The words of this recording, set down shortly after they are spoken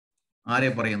ആരെ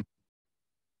പറയുന്നു?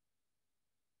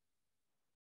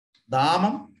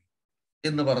 ദാമം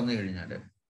എന്ന് പറഞ്ഞു കഴിഞ്ഞാല്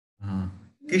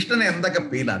കൃഷ്ണൻ എന്തൊക്കെ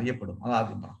പേരിൽ അറിയപ്പെടും?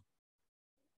 അതാദ്യം പറ.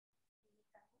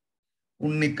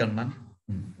 ഉണ്ണിക്കണ്ണൻ,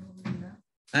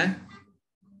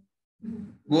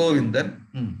 ഗോവിന്ദൻ,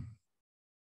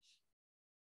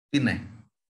 പിന്നെ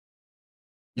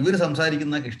ഇവര്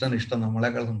സംസാരിക്കുന്ന കൃഷ്ണൻ ഇഷ്ടം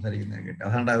നമ്മളെക്കാൾ സംസാരിക്കുന്ന കേട്ട്,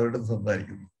 അതാണ്ട് അവരുടെ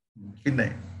സംസാരിക്കുന്നു. പിന്നെ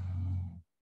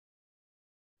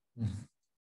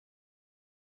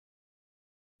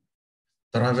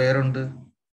എത്ര പേരുണ്ട്?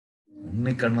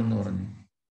 ഉണ്ണിക്കണ്ണെന്ന് പറഞ്ഞു.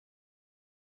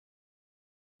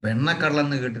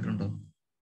 വെണ്ണക്കള്ളെന്ന് കേട്ടിട്ടുണ്ടോ?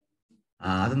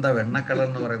 അതെന്താ വെണ്ണക്കള്ളൻ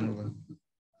എന്ന് പറയുന്നത്?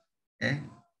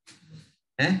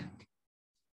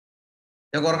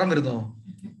 ഞാൻ ഉറക്കം വരുന്നോ?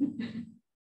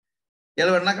 ഇയാൾ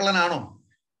വെണ്ണക്കള്ളനാണോ?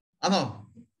 ആണോ?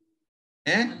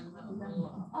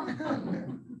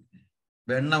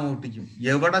 വെണ്ണ മൂട്ടിക്കും.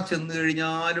 എവിടെ ചെന്ന്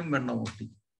കഴിഞ്ഞാലും വെണ്ണ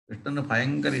മൂട്ടിക്കും. കൃഷ്ണന്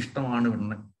ഭയങ്കര ഇഷ്ടമാണ്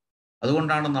വെണ്ണ.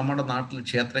 അതുകൊണ്ടാണ് നമ്മുടെ നാട്ടിൽ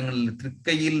ക്ഷേത്രങ്ങളിൽ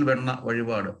തൃക്കൈയിൽ വെണ്ണ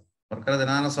വഴിപാട്. വർക്കല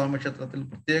ദിനാനസ്വാമി ക്ഷേത്രത്തിൽ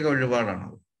പ്രത്യേക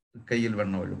വഴിപാടാണത്, തൃക്കൈയിൽ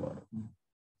വെണ്ണ വഴിപാട്.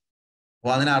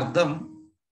 അപ്പൊ അതിനർത്ഥം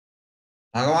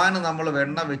ഭഗവാന് നമ്മൾ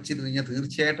വെണ്ണ വെച്ചിരുന്നു കഴിഞ്ഞാൽ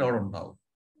തീർച്ചയായിട്ടും അവിടെ ഉണ്ടാവും.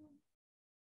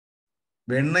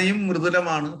 വെണ്ണയും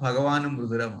മൃദുലമാണ്, ഭഗവാനും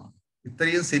മൃദുലമാണ്.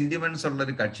 ഇത്രയും സെന്റിമെന്റ്സ്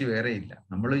ഉള്ളൊരു കക്ഷി വേറെ ഇല്ല.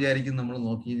 നമ്മൾ വിചാരിക്കും നമ്മൾ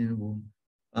നോക്കി പോകും,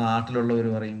 നാട്ടിലുള്ളവർ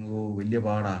പറയും ഓ വലിയ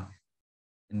പാടാ,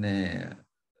 പിന്നെ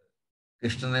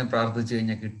കൃഷ്ണനെ പ്രാർത്ഥിച്ചു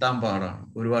കഴിഞ്ഞാൽ കിട്ടാൻ പാടാണ്,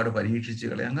 ഒരുപാട് പരീക്ഷിച്ച്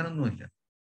കളി. അങ്ങനൊന്നുമില്ല.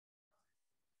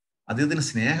 അദ്ദേഹത്തിന്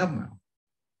സ്നേഹം വേണം.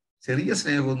 ചെറിയ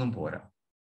സ്നേഹമൊന്നും പോരാ,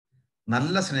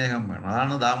 നല്ല സ്നേഹം വേണം.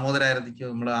 അതാണ് ദാമോദരാരതിക്ക്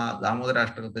നമ്മൾ ആ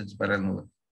ദാമോദരാഷ്ടകത്തെ വെച്ച് പറയുന്നത്.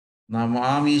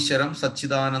 നമാമീശ്വരം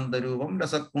സച്ചിദാനന്ദരൂപം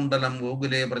രസകുണ്ടലം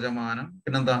ഗോകുലേ പ്രജമാനം.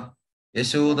 പിന്നെന്താ?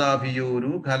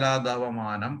 യശോദാഭിയോരു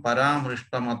ഖലാദവമാനം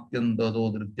പരാമൃഷ്ടമത്യന്തോ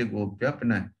നൃത്യഗോപ്യ.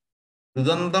 പിന്നെ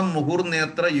രുദന്തം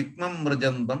മുഹുർനേത്ര യുഗ്മം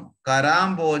മൃജന്തം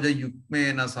കരാംബോജ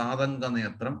യുഗ്മേന സാതംഗ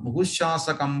നേത്രം മുഹുശ്വാസ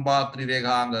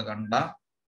കമ്പാത്രിരേഖാംഗകണ്ഠ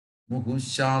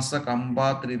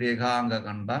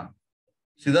കണ്ഠ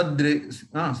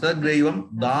സിതദ്രൈവം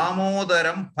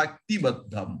ദാമോദരം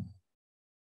ഭക്തിബദ്ധം.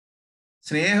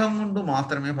 സ്നേഹം കൊണ്ട്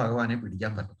മാത്രമേ ഭഗവാനെ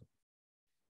പിടിക്കാൻ പറ്റത്തുള്ളൂ.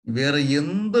 വേറെ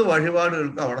എന്ത്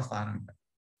വഴിപാടുകൾക്കും അവിടെ സ്ഥാനമില്ല.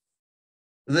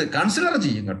 ഇത് കൺസിഡർ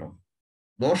ചെയ്യും കേട്ടോ,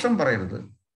 ദോഷം പറയരുത്.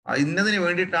 ഇന്നതിന്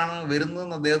വേണ്ടിയിട്ടാണ്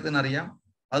വരുന്നതെന്ന് അദ്ദേഹത്തിന് അറിയാം,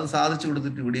 അത് സാധിച്ചു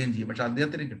കൊടുത്തിട്ട് വിടുകയും ചെയ്യും. പക്ഷെ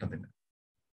അദ്ദേഹത്തിന് കിട്ടത്തില്ല.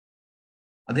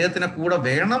 അദ്ദേഹത്തിനെ കൂടെ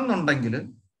വേണം എന്നുണ്ടെങ്കിൽ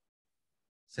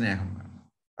സ്നേഹം വേണം.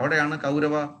 അവിടെയാണ്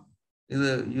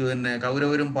പിന്നെ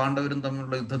കൗരവരും പാണ്ഡവരും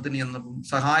തമ്മിലുള്ള യുദ്ധത്തിന് ചെന്നപ്പം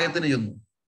സഹായത്തിന് ചെന്നു.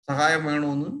 സഹായം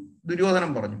വേണമെന്ന്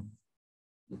ദുര്യോധനൻ പറഞ്ഞു.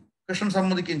 കൃഷ്ണൻ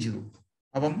സമ്മതിക്കുകയും ചെയ്തു.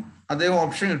 അപ്പം അദ്ദേഹം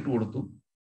ഓപ്ഷൻ ഇട്ടു കൊടുത്തു.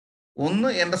 1,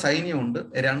 എൻ്റെ സൈന്യമുണ്ട്,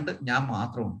 2, ഞാൻ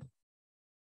മാത്രമുണ്ട്.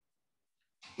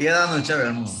 ഏതാന്ന് വെച്ചാൽ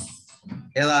വേണമെന്ന്.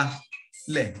 ഏതാ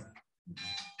ഇല്ലേ?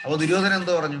 അപ്പൊ ദുര്യോധനൻ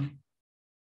എന്തോ പറഞ്ഞു?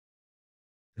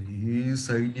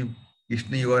 സൈന്യം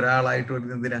കൃഷ്ണ ഒരാളായിട്ട്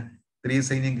വരുന്നതിനാ?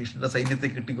 സൈന്യം കൃഷ്ണന്റെ സൈന്യത്തെ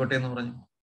കിട്ടിക്കോട്ടെ എന്ന് പറഞ്ഞു.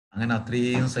 അങ്ങനെ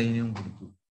അത്രയും സൈന്യവും കൊടുത്തു.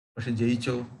 പക്ഷെ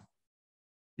ജയിച്ചോ?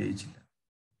 ജയിച്ചില്ല.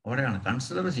 അവിടെയാണ്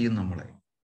കൺസിഡർ ചെയ്യും നമ്മളെ.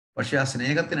 പക്ഷെ ആ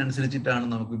സ്നേഹത്തിനനുസരിച്ചിട്ടാണ്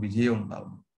നമുക്ക് വിജയം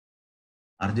ഉണ്ടാവുന്നത്.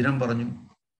 അർജുനൻ പറഞ്ഞു,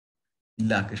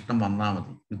 ഇല്ല, കൃഷ്ണൻ വന്നാ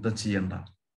മതി, യുദ്ധം ചെയ്യണ്ട,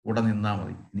 കൂടെ നിന്നാ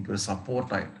മതി, എനിക്കൊരു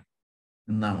സപ്പോർട്ടായിട്ട്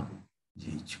നിന്നാ മതി.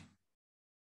 ജയിച്ചു.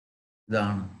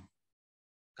 ഇതാണ്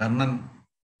കർണൻ.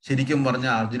 ശരിക്കും പറഞ്ഞ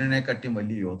അർജുനനെക്കാട്ടിയും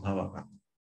വലിയ യോദ്ധാവാകാം.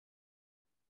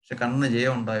 പക്ഷെ കർണന്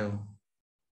ജയം ഉണ്ടായോ?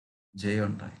 ജയം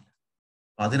ഉണ്ടായില്ല.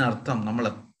 അതിനർത്ഥം നമ്മൾ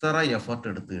എത്ര എഫർട്ട്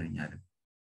എടുത്തു കഴിഞ്ഞാലും,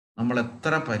 നമ്മൾ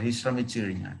എത്ര പരിശ്രമിച്ചു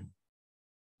കഴിഞ്ഞാലും,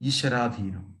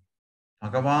 ഈശ്വരാധീനം,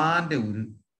 ഭഗവാന്റെ ഒരു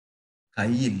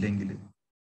കൈയില്ലെങ്കിൽ,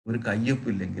 ഒരു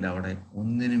കയ്യൊപ്പില്ലെങ്കിൽ അവിടെ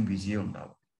ഒന്നിനും വിജയം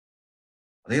ഉണ്ടാവും.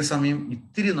 അതേസമയം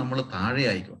ഇത്തിരി നമ്മൾ താഴെ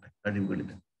ആയിക്കോട്ടെ കഴിവുകളിൽ,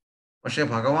 പക്ഷെ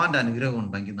ഭഗവാന്റെ അനുഗ്രഹം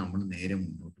ഉണ്ടെങ്കിൽ നമ്മൾ നേരെ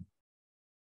മുന്നോട്ട്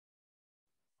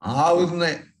ആവുന്ന.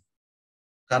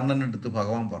 കർണനെടുത്ത്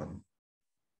ഭഗവാൻ പറഞ്ഞു,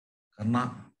 കർണ,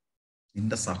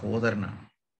 നിന്റെ സഹോദരനാണ്,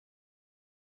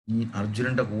 നീ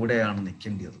അർജുനന്റെ കൂടെയാണ്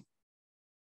നിൽക്കേണ്ടത്,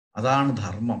 അതാണ്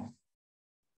ധർമ്മം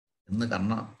എന്ന്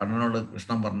കർണനോട്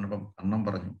കൃഷ്ണൻ പറഞ്ഞപ്പം കർണൻ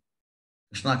പറഞ്ഞു,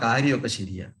 കൃഷ്ണ, കാര്യമൊക്കെ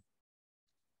ശരിയാണ്,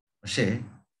 പക്ഷേ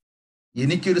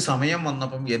എനിക്കൊരു സമയം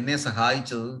വന്നപ്പം എന്നെ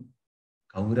സഹായിച്ചത്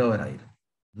കൗരവരായിരുന്നു,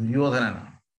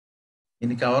 ദുര്യോധനനാണ്.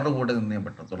 എനിക്ക് അവരുടെ കൂടെ നിന്നേ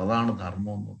പറ്റത്തുള്ളൂ, അതാണ്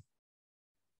ധർമ്മം എന്ന്.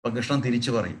 അപ്പൊ കൃഷ്ണൻ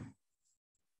തിരിച്ചു പറയും,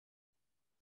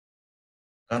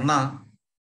 കർണ,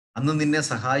 അന്ന് നിന്നെ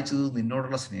സഹായിച്ചത്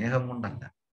നിന്നോടുള്ള സ്നേഹം കൊണ്ടല്ല,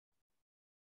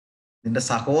 നിന്റെ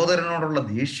സഹോദരനോടുള്ള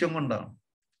ദേഷ്യം കൊണ്ടാണ്.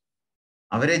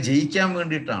 അവരെ ജയിക്കാൻ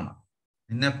വേണ്ടിയിട്ടാണ്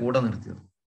നിന്നെ കൂടെ നിർത്തിയത്.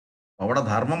 അവിടെ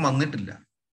ധർമ്മം വന്നിട്ടില്ല.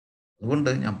 അതുകൊണ്ട്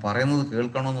ഞാൻ പറയുന്നത്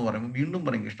കേൾക്കണമെന്ന് പറയുമ്പോൾ വീണ്ടും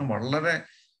പറയും. കൃഷ്ണൻ വളരെ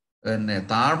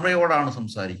താഴ്മയോടാണ്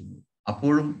സംസാരിക്കുന്നത്.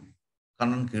 അപ്പോഴും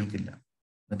കണ്ണൻ കേൾക്കില്ല.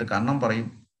 എന്നിട്ട് കണ്ണൻ പറയും,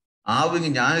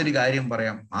 ആവുമെങ്കിൽ ഞാനൊരു കാര്യം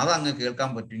പറയാം, അതങ്ങ് കേൾക്കാൻ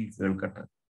പറ്റുമെങ്കിൽ കേൾക്കട്ടെ.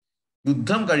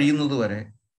 യുദ്ധം കഴിയുന്നത് വരെ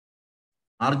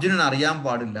അർജുനൻ അറിയാൻ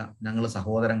പാടില്ല ഞങ്ങൾ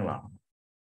സഹോദരങ്ങളാണ്.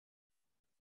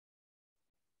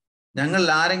 ഞങ്ങളിൽ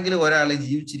ആരെങ്കിലും ഒരാളെ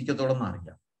ജീവിച്ചിരിക്കത്തോളം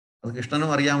അറിയാം. അത് കൃഷ്ണനും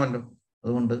അറിയാമല്ലോ.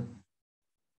 അതുകൊണ്ട്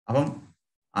അപ്പം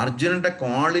അർജുനന്റെ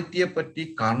ക്വാളിറ്റിയെ പറ്റി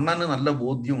കർണന് നല്ല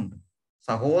ബോധ്യമുണ്ട്.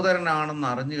 സഹോദരനാണെന്ന്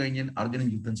അറിഞ്ഞു കഴിഞ്ഞാൽ അർജുനൻ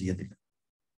യുദ്ധം ചെയ്യത്തില്ല,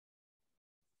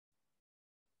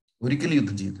 ഒരിക്കലും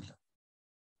യുദ്ധം ചെയ്യത്തില്ല.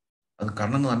 അത്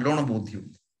കർണന് നല്ലോണം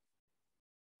ബോധ്യമുണ്ട്.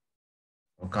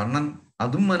 കർണൻ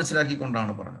അതും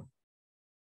മനസ്സിലാക്കിക്കൊണ്ടാണ് പറഞ്ഞത്.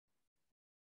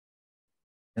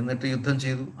 എന്നിട്ട് യുദ്ധം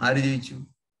ചെയ്തു. ആര് ജയിച്ചു?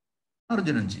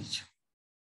 അർജുനൻ ജയിച്ചു.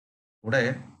 ഇവിടെ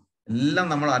എല്ലാം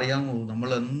നമ്മൾ അറിയാവുന്നത്, നമ്മൾ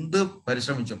എന്ത്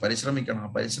പരിശ്രമിക്കണം. ആ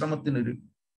പരിശ്രമത്തിനൊരു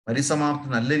പരിസമാപ്തി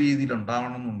നല്ല രീതിയിൽ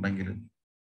ഉണ്ടാവണം എന്നുണ്ടെങ്കിൽ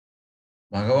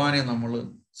ഭഗവാനെ നമ്മൾ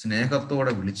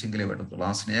സ്നേഹത്തോടെ വിളിച്ചെങ്കിലേ പറ്റത്തുള്ളൂ.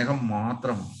 ആ സ്നേഹം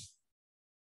മാത്രമാണ്.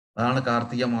 അതാണ്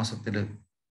കാർത്തിക മാസത്തില്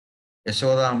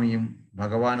യശോദാമിയും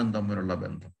ഭഗവാനും തമ്മിലുള്ള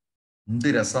ബന്ധം. എന്ത്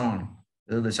രസമാണ്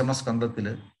ഇത്!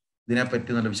 ദശമസ്കന്ധത്തില്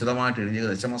ഇതിനെപ്പറ്റി നല്ല വിശദമായിട്ട് എഴുതിയ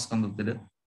ദശമസ്കന്ധത്തില്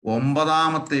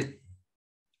 9ാമത്തെ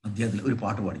അധ്യായത്തിൽ ഒരു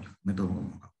പാട്ട് പാടിക്കും. എന്നിട്ട് നമുക്ക്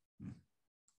നോക്കാം.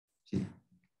 ശരി,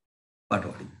 പാട്ട്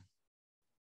പാടി.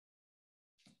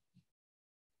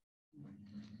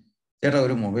 ചേട്ടാ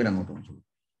ഒരു മൊബൈൽ അങ്ങോട്ട് വിളിച്ചു.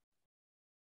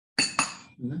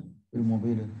 ഒരു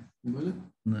മൊബൈല്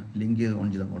ഒന്ന് ലിങ്ക് ചെയ്ത് ഓൺ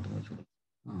ചെയ്ത് അങ്ങോട്ട് വെച്ചു.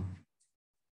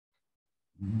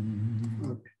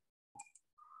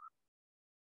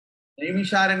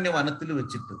 നൈമിഷാരണ്യ വനത്തിൽ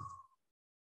വെച്ചിട്ട്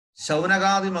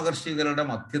ശൗനകാദി മഹർഷികളുടെ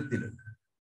മധ്യത്തിൽ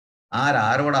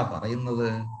ആരോടാ പറയുന്നത്?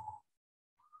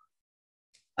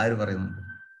 ആര് പറയുന്നുണ്ട്?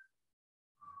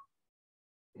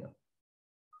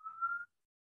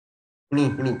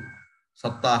 കുളു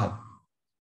സപ്താഹം,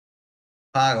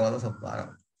 ഭാഗവത സപ്താഹം.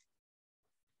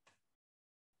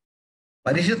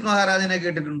 പരീക്ഷിത് മഹാരാജനെ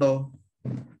കേട്ടിട്ടുണ്ടോ?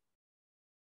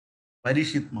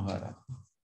 പരീക്ഷിത് മഹാരാജ്.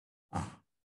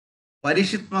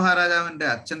 പരീക്ഷിത് മഹാരാജാവിന്റെ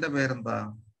അച്ഛന്റെ പേരെന്താ?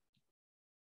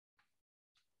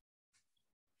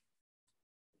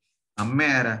 അമ്മ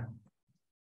ആരാ?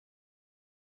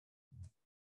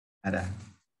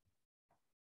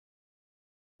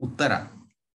 ഉത്തര.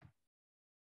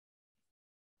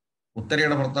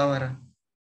 ഉത്തരയുടെ ഭർത്താവ് ആരാ?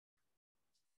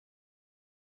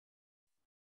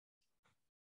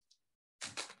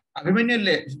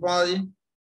 അഭിമന്യല്ലേ പുഷ്പാജി?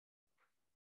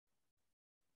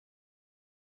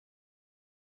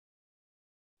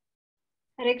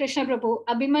 ഹരേ കൃഷ്ണ പ്രഭു.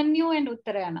 അഭിമന്യു ആൻഡ്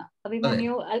ഉത്തരയാണ്.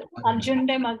 അഭിമന്യു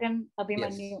അർജുനന്റെ മകൻ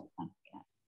അഭിമന്യു.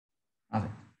 അതെ,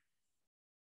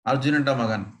 അർജുനന്റെ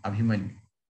മകൻ അഭിമന്യു.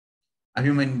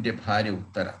 അഭിമന്യുന്റെ ഭാര്യ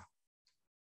ഉത്തര.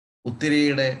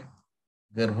 ഉത്തരയുടെ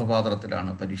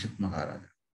ഗർഭപാത്രത്തിലാണ് പരീക്ഷിത് മഹാരാജ.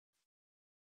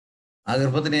 ആ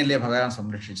ഗർഭത്തിനെയല്ലേ ഭഗവാൻ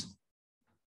സംരക്ഷിച്ചത്.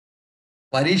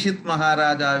 പരീക്ഷിത്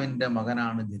മഹാരാജാവിന്റെ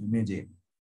മകനാണ് ജനമേജയൻ.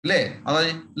 അല്ലേ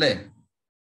അതായത് അല്ലേ?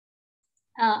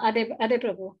 അതെ അതെ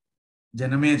പ്രഭു.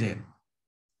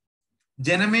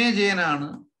 ജനമേജയനാണ്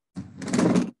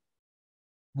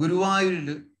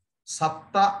ഗുരുവായൂരില്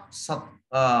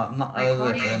സർപ്പസത്രം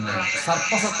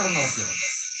നടത്തിയത്.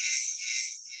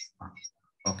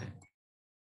 ഓക്കെ.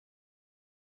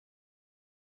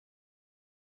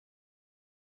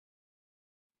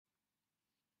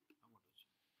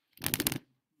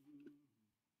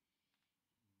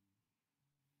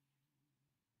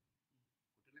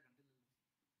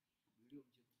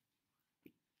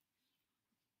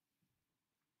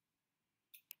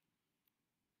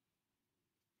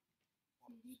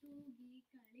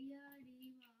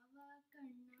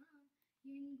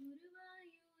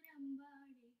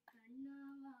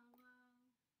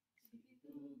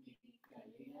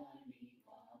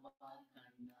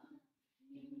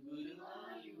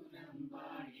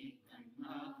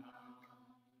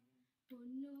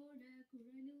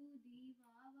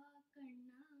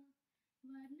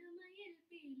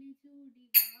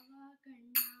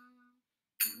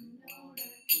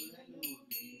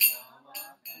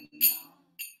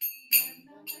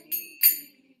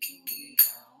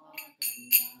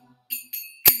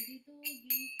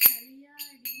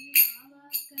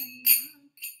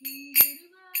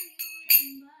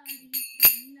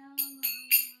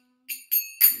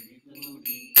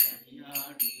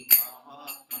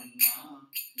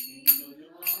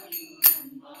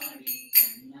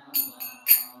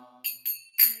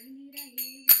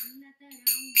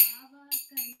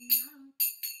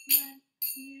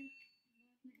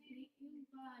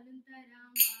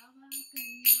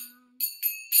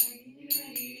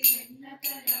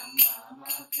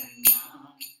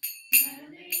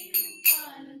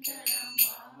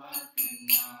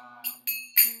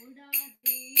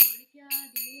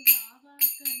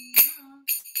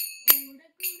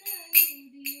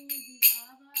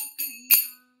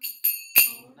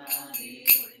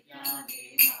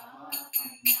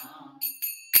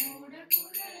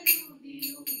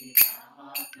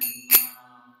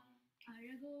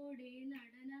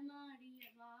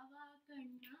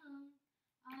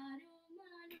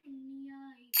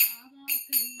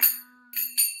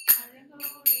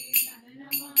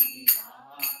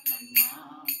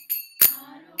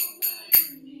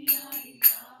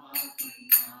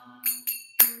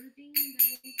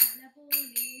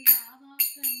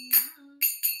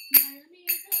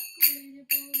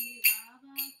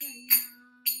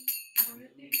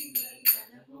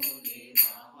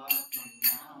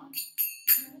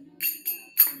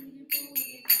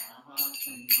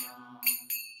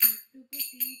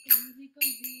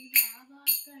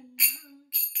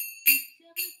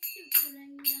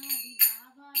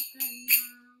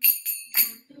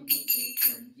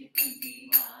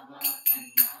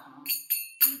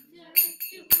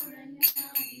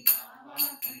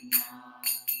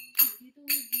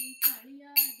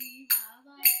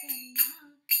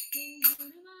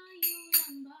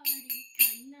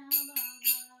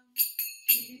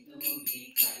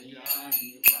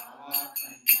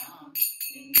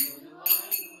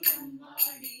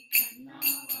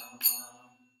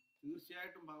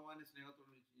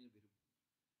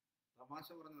 തമാശ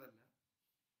പറഞ്ഞതല്ല,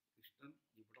 കൃഷ്ണൻ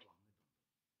ഇവിടെ വന്നിട്ടുണ്ട്,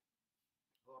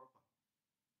 അത് ഉറപ്പാണ്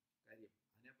കാര്യം.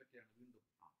 അതിനെപ്പറ്റിയാണ് വീണ്ടും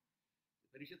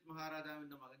പരീക്ഷിത്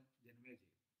മഹാരാജാവിന്റെ മകൻ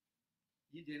ജനമേജയൻ.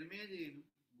 ഈ ജനമേജയനും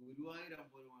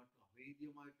ഗുരുവായൂരമ്പലവുമായിട്ട്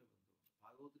അഭേദ്യമായിട്ട് ബന്ധമുണ്ട്.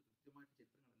 ഭാഗവതത്തിൽ കൃത്യമായിട്ട്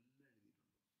ചിത്രങ്ങളെല്ലാം എഴുതിയിട്ടുണ്ട്.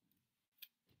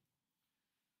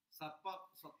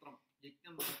 സർപ്പസത്രം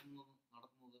യജ്ഞം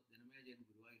നടത്തുന്നത് ജനമേജയൻ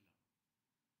ഗുരുവായൂരിലാണ്.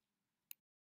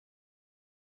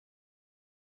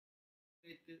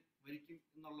 മരിക്കും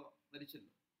എന്നുള്ള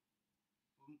മരിച്ചല്ലോ.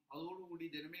 അപ്പം അതോടുകൂടി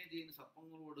ജനമേജയന്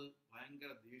സർപ്പങ്ങളോട്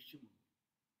ഭയങ്കര ദേഷ്യം വന്നു.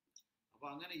 അപ്പൊ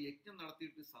അങ്ങനെ യജ്ഞം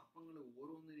നടത്തിയിട്ട് സർപ്പങ്ങളെ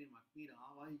ഓരോന്നിനെയും അഗ്നിയിൽ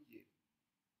ആവാഹിക്കുകയായിരുന്നു.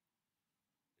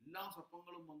 എല്ലാ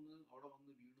സർപ്പങ്ങളും അവിടെ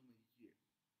വന്ന് വീണ്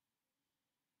മരിക്കുകയായിരുന്നു.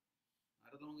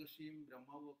 നാരദ മഹർഷിയും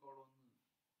ബ്രഹ്മാവും ഒക്കെ അവിടെ വന്ന്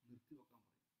നിർത്തിവെക്കാൻ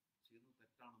പറയും, ചെയ്യുന്നത്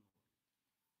തെറ്റാണെന്ന് പറയും.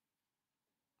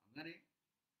 അങ്ങനെ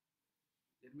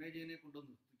ജന്മേജയനെ കൊണ്ട്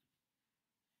നിർത്തിക്കും.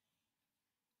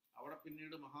 അവിടെ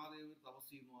പിന്നീട് മഹാദേവർ തപസ്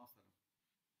ചെയ്യുന്നു. ആ സ്ഥലം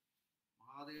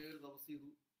മഹാദേവർ തപസ് ചെയ്തു.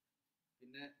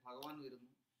 പിന്നെ ഭഗവാൻ വരുന്നു.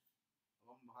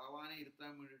 അപ്പം ഭഗവാനെ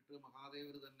ഇരുത്താൻ വേണ്ടിയിട്ട്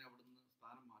മഹാദേവർ തന്നെ അവിടുന്ന്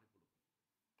സ്ഥാനം മാറിക്കൊടുക്കും.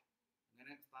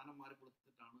 അങ്ങനെ സ്ഥാനം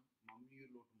മാറിക്കൊടുത്തിട്ടാണ്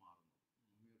മമ്മിയൂരിലോട്ട് മാറുന്നത്.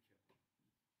 മമ്മിയൂർ ക്ഷേത്രം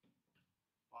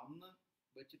അപ്പം അന്ന്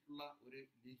വെച്ചിട്ടുള്ള ഒരു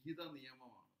ലിഖിത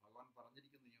നിയമമാണ്, ഭഗവാൻ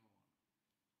പറഞ്ഞിരിക്കുന്ന നിയമമാണ്.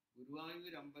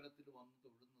 ഗുരുവായൂർ അമ്പലത്തിൽ വന്ന്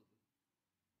തൊഴുന്നത്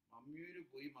മമ്മിയൂര്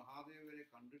പോയി മഹാദേവരെ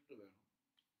കണ്ടിട്ട് വേണം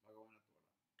ഭഗവാനെ തൊഴാൻ.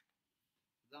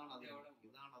 ഇതാണ്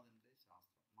അതിൻ്റെ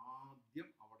ശാസ്ത്രം. ആദ്യം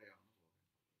അവിടെയാണ് പോകേണ്ടത്.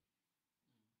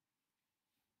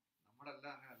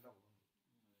 നമ്മളെല്ലാം അങ്ങനെയല്ല പോകുന്നത്.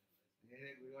 നേരെ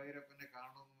ഗുരുവായൂരപ്പനെ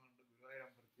കാണണമെന്നുണ്ട് ഗുരുവായൂർ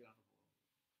അമ്പലത്തിലാണ് പോകുന്നത്.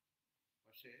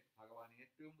 പക്ഷേ ഭഗവാൻ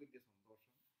ഏറ്റവും വലിയ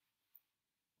സന്തോഷം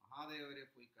മഹാദേവരെ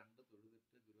പോയി കണ്ട്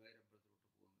തൊഴുതിട്ട് ഗുരുവായൂർ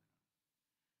അമ്പലത്തിലോട്ട് പോകുന്നതിനാണ്.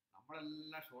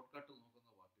 നമ്മളെല്ലാം ഷോർട്ട് കട്ട് നോക്കുന്ന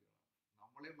പാർട്ടികളാണ്.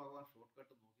 നമ്മളെയും ഭഗവാൻ ഷോർട്ട്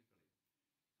കട്ട് നോക്കിക്കളയും.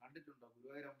 കണ്ടിട്ടുണ്ടോ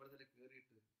ഗുരുവായൂർ അമ്പലത്തിൽ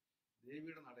കയറിയിട്ട്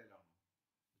ദേവിയുടെ നടയിലാണോ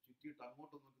ചുറ്റിയിട്ട്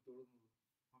അങ്ങോട്ട് നോക്കി തൊഴുന്നത്?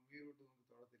 മമ്മിയിലോട്ട് നോക്കി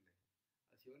തൊഴത്തില്ലേ?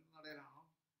 അത് ശിവന്റെ നടയിലാണോ?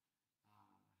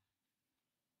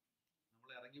 നമ്മൾ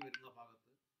ഇറങ്ങി വരുന്ന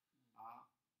ഭാഗത്ത് ആ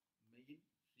മെയിൻ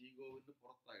ശ്രീകോവിലിന്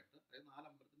പുറത്തായിട്ട്, അതായത് 4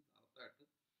 അമ്പലത്തിന് അകത്തായിട്ട്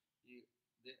ഈ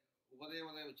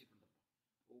ഉപദേവതയെ വെച്ചിട്ടുണ്ടല്ലോ.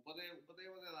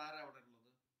 ഉപദേവത ആരാ അവിടെ ഉള്ളത്?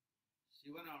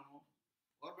 ശിവനാണോ?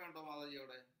 ഓർമ്മയുണ്ടോ മാതാജി?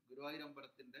 അവിടെ ഗുരുവായൂർ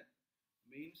അമ്പലത്തിന്റെ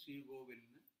മെയിൻ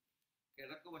ശ്രീകോവിലിന്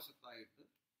കിഴക്ക് വശത്തായിട്ട്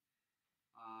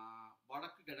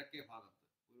വടക്ക് കിഴക്കേ ഭാഗത്ത്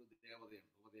ഒരു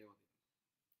ദേവതയുണ്ട്, ഉപദേവതയുണ്ട്.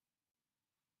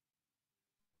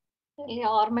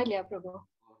 ഓർമ്മയില്ല പ്രഭു.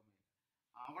 ഓർമ്മയില്ല.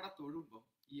 അവിടെ തൊഴുമ്പം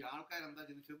ഈ ആൾക്കാരെന്താ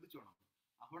ചെയ്യുന്നത് ശ്രദ്ധിച്ചോണം.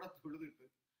 അവിടെ തൊഴുതിട്ട്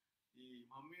ഈ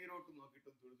മമ്മിയിലോട്ട്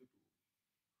നോക്കിയിട്ടും തൊഴുതിട്ട് പോകും.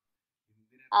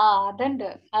 അതുണ്ട്.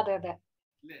 അതെ അതെ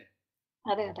ഇല്ലേ?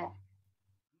 അതെ അതെ.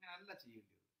 അങ്ങനല്ല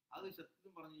ചെയ്യേണ്ടത്. അത്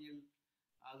സത്യം പറഞ്ഞു കഴിഞ്ഞാൽ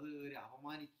അത് ഒരു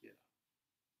അപമാനിക്കലാണ്.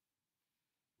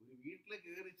 ഒരു വീട്ടിലെ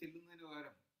കയറി ചെല്ലുന്നതിന്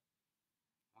പകരം,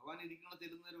 ഭഗവാൻ ഇരിക്കണ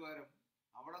ചെല്ലുന്നതിന് പകരം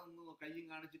അവിടെ നിന്ന് കയ്യും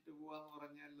കാണിച്ചിട്ട് പോവാന്ന്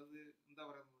പറഞ്ഞാൽ അത് എന്താ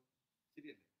പറയുന്നത്?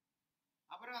 ശരിയല്ലേ?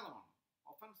 അപരാധമാണ്,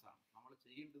 ഒഫൻസാണ്. നമ്മൾ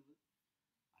ചെയ്യേണ്ടത്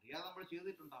അറിയാതെ നമ്മൾ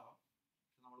ചെയ്തിട്ടുണ്ടാവാം.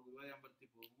 പക്ഷെ നമ്മൾ ഗുരുവായൂർ അമ്പലത്തിൽ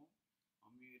പോകുമ്പോൾ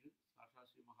മമ്മിയൂര് സാക്ഷാൽ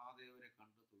ശ്രീ മഹാദേവരെ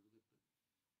കണ്ട് തൊഴുതിട്ട്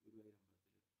ഗുരുവായൂർ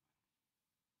അമ്പലത്തിൽ വരണം.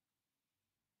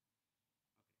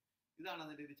 ഇതാണ്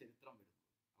അതിൻ്റെ ഒരു ചരിത്രം വരുന്നത്.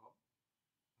 അപ്പം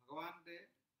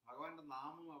ഭഗവാന്റെ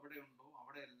നാമം എവിടെയുണ്ടോ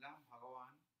അവിടെയെല്ലാം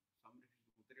ഭഗവാൻ സംരക്ഷിച്ചു.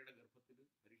 ഉത്തരയുടെ ഗർഭത്തിൽ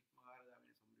പരീക്ഷിത്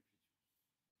മഹാരാജാവിനെ സംരക്ഷിച്ചു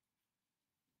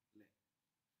അല്ലേ?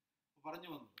 പറഞ്ഞു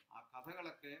വന്നത് ആ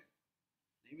കഥകളൊക്കെ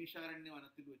നൈമിഷാരണ്യ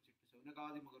വനത്തിൽ വെച്ചിട്ട്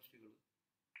ശൗനകാദി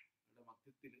മഹർഷികളുടെ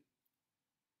മധ്യത്തിൽ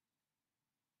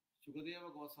ശുകദേവ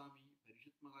ഗോസ്വാമി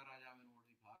പരീക്ഷിത് മഹാരാജാവിനോട്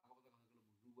ഈ ഭാഗവത കഥകൾ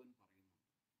മുഴുവൻ പറയുന്നുണ്ട്.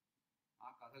 ആ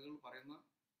കഥകൾ പറയുന്ന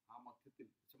ആ മധ്യത്തിൽ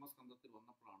ദശമസ്കന്ധത്തിൽ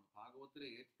വന്നപ്പോഴാണ് ഭാഗവത്തിലെ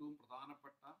ഏറ്റവും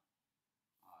പ്രധാനപ്പെട്ട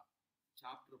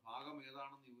ചാപ്റ്റർ ഭാഗം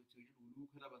ഏതാണെന്ന് ചോദിച്ചു കഴിഞ്ഞാൽ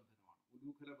ഉലൂഖല ബന്ധനമാണ്.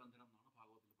 ഉലൂഖല ബന്ധനം എന്നാണ്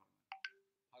ഭാഗവത്തിൽ പറഞ്ഞത്.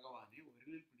 ഭഗവാനെ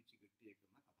ഉരലിൽ പിടിച്ച്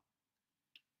കെട്ടിയേക്കുന്ന കഥ.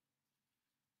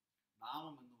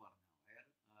 നാമം എന്ന് പറഞ്ഞ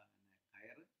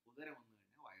കയറ്, ഉദരം വന്നു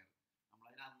കഴിഞ്ഞാൽ വയറ്. നമ്മൾ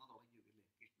അതിനകത്ത് തുടങ്ങിയതില്ലേ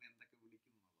കൃഷ്ണൻ എന്തൊക്കെ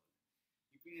വിളിക്കുന്നു എന്നുള്ളത്.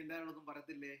 ഇപ്പൊ ഇനി എല്ലാവരോടും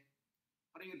പറയത്തില്ലേ?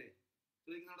 പറയൂലേ?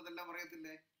 ചോദിക്കുന്നിടത്തെല്ലാം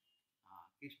പറയത്തില്ലേ?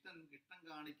 കൃഷ്ണൻ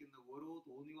കാണിക്കുന്ന ഓരോ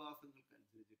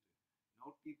തോന്നിവാസങ്ങൾക്കനുസരിച്ചിട്ട്,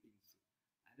 നോട്ടി തിങ്സ്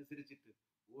അനുസരിച്ചിട്ട്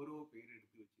ഓരോ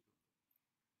പേരെടുത്ത് വെച്ചിട്ടുണ്ട്.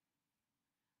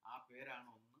 ആ പേരാണ്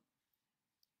ഒന്ന്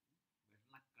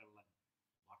വെണ്ണക്കള്ളൻ,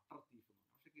 വട്ടർ തീഫ് എന്ന്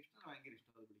പറഞ്ഞു. പക്ഷെ കൃഷ്ണന് ഭയങ്കര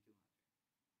ഇഷ്ടം അത് വിളിക്കുന്നതൊക്കെ.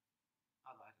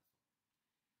 അതാ രസം.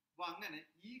 അപ്പൊ അങ്ങനെ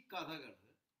ഈ കഥകള്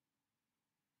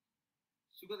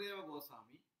ശുകദേവ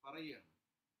ഗോസ്വാമി പറയുകയാണ്.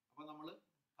 അപ്പൊ നമ്മള്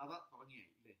കഥ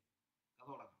തുടങ്ങിയായി ഇല്ലേ? കഥ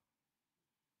തുടങ്ങാം.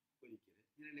 ഒരിക്കല്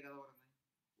ഇങ്ങനെയല്ലേ കഥ പറഞ്ഞത്?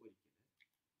 ഒരിക്കല്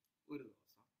ഒരു ദിവസം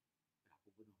ഒരു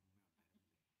അപ്പൂപ്പനും അമ്മൂമ്മ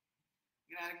ഉണ്ടായിരുന്നില്ലേ?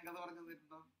 ഇങ്ങനെ ആരെങ്കിലും കഥ പറഞ്ഞു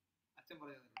തന്നിട്ടുണ്ടോ? അച്ഛൻ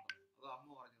പറഞ്ഞു തന്നിട്ടുണ്ടോ? അതോ അമ്മ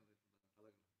പറഞ്ഞു തന്നിട്ടുണ്ടോ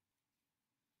കഥകൾ?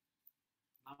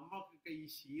 നമ്മൾക്കൊക്കെ ഈ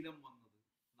ശീലം വന്നത്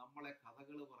നമ്മളെ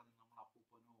കഥകൾ പറഞ്ഞ് നമ്മളെ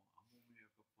അപ്പൂപ്പനോ അമ്മൂമ്മയോ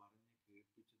ഒക്കെ പറഞ്ഞ്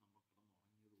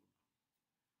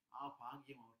ആ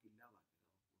ഭാഗ്യം അവർക്ക് ഇല്ലാതാക്കരുത്,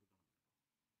 അവർക്ക് കൊടുക്കണം.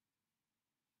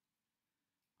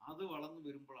 അത് വളർന്നു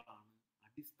വരുമ്പോഴാണ്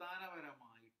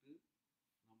അടിസ്ഥാനപരമായിട്ട്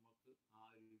നമുക്ക് ആ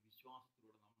ഒരു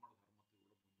വിശ്വാസത്തിലൂടെ നമ്മുടെ ധർമ്മത്തിലൂടെ മുന്നോട്ട്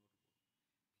പോകും.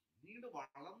 പിന്നീട്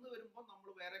വളർന്നു വരുമ്പോൾ നമ്മൾ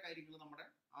വേറെ കാര്യങ്ങൾ നമ്മുടെ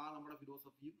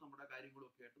ഫിലോസഫിയും നമ്മുടെ കാര്യങ്ങളും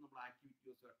ഒക്കെ ആയിട്ട് നമ്മുടെ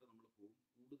ആക്ടിവിറ്റീസും ആയിട്ട് നമ്മൾ പോകും,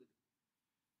 കൂടുതൽ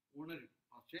ഉണരും.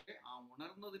 പക്ഷേ ആ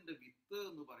ഉണർന്നതിന്റെ വിത്ത്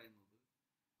എന്ന് പറയുന്നത്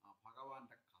ആ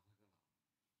ഭഗവാന്റെ കഥകളാണ്.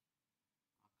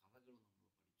 ആ കഥകൾ നമ്മൾ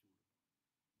പഠിച്ചു കൊടുക്കണം.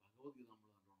 ഭഗവത്ഗീത നമ്മൾ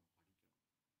നല്ലോണം പഠിക്കണം.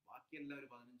 ബാക്കിയെല്ലാം ഒരു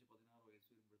 15-16 വയസ്സ്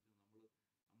വരുമ്പോഴത്തേക്കും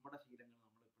നമ്മുടെ ശീലങ്ങൾ,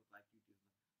 നമ്മുടെ ഇപ്പോഴത്തെ ആക്ടിവിറ്റീസ്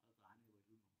അത് താനേ വരും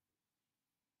നമുക്ക്,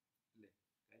 അല്ലേ?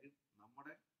 കാര്യം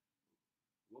നമ്മുടെ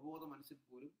ഉപബോധ മനസ്സിൽ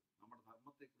പോലും നമ്മുടെ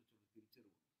ധർമ്മത്തെക്കുറിച്ചുള്ള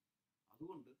തിരിച്ചറിവുണ്ട്.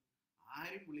 അതുകൊണ്ട്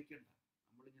ആരും വിളിക്കണ്ട,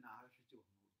 നമ്മളിങ്ങനെ ആകർഷിച്ചു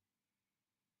വന്നോളൂ.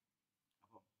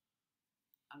 അപ്പം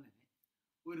അങ്ങനെ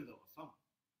ഒരു ദിവസം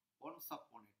വൺസ്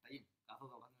അപ്പോൺ എ ടൈം കഥ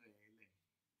തുടങ്ങുകയല്ലേ.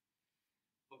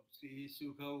 അപ്പം ശ്രീ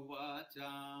ശുഗൗവാച,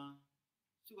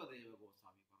 ശുകദേവ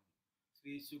ഗോസ്വാമി പറഞ്ഞു,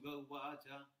 ശ്രീ ശുഗൗവാച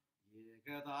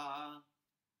ഏകദാ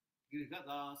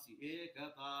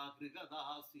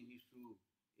ഗൃഹദാസീഷു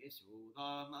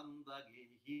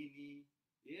യശോദാനന്ദഗേഹിനി.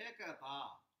 ഏകദാ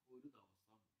ഒരു ദിവസം,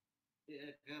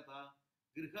 ഏകദാ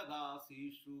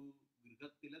ഗൃഹദാസീഷു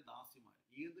ഗൃഹത്തിലെ ദാസിമാർ.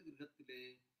 ഏത് ഗൃഹത്തിലെ?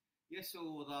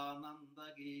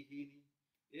 യശോദാനന്ദഗേഹിനി,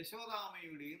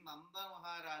 യശോദാമയുടെയും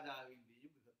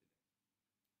നന്ദമഹാരാജാവിന്റെയും ഗൃഹത്തിലെ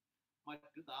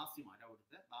മറ്റു ദാസിമാർ,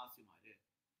 അവിടുത്തെ ദാസിമാര്,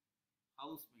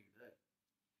 ഹൗസ് മെയ്ഡ്.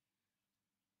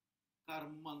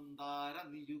 കർമ്മന്താര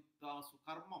നിയുക്താസു,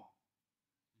 കർമ്മം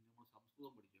നമ്മൾ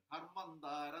സംസ്കൃതം പഠിക്കുക.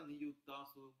 കർമ്മന്താര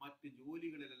നിയുക്താസു, മറ്റ്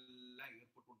ജോലികളിലെല്ലാം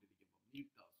ഏർപ്പെട്ടുകൊണ്ടിരിക്കുമ്പോൾ,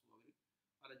 നിയുക്താസു അവര്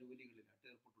പല ജോലികളിലായിട്ട്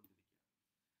ഏർപ്പെട്ടുകൊണ്ടിരിക്കുക.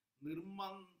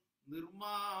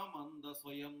 നിർമാമന്ത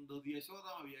സ്വയം ദതി,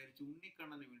 യശോദാമ വിചാരിച്ചു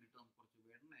ഉണ്ണിക്കണ്ണന് വേണ്ടിയിട്ട് നമുക്ക് കുറച്ച്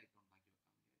വെണ്ണയൊക്കെ ഉണ്ടാക്കി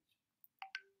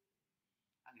വെക്കാന്ന് വിചാരിച്ചു.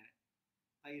 അങ്ങനെ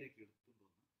തൈരൊക്കെ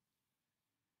എടുത്തുകൊണ്ടുവന്ന്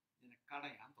ഇങ്ങനെ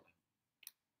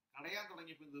കടയാൻ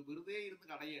തുടങ്ങിയപ്പോൾ ഇത് വെറുതെ ഇരുന്ന്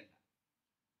കടയല്ല,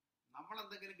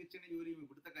 നമ്മളെന്തെങ്കിലും കിച്ചണിൽ ജോലി ചെയ്യുമ്പോൾ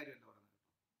ഇവിടുത്തെ കാര്യമല്ല പറയുന്നത് കേട്ടോ.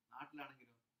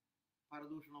 നാട്ടിലാണെങ്കിലും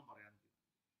പരദൂഷണം പറയാൻ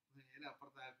നേരെ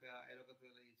അപ്പുറത്തെ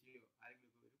അയൽവക്കത്തുള്ള ചേച്ചിയോ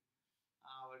ആരെങ്കിലും ഒക്കെ വരും,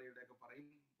 അവിടെ ഇവിടെയൊക്കെ പറയും,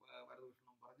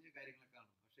 പരദൂഷണം പറഞ്ഞ് കാര്യങ്ങളൊക്കെ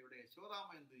കാണും. പക്ഷെ ഇവിടെ യശോദാമ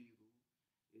എന്ത് ചെയ്തു?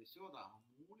 യശോദാമ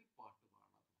മൂളിപ്പാട്ട്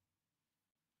പാടാൻ തുടങ്ങി.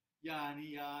 യാനി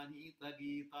യാനി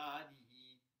തഗീതാനി,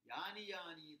 യാനി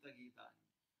യാനി തഗീതാനി,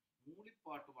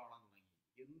 മൂളിപ്പാട്ട് പാടാൻ തുടങ്ങി.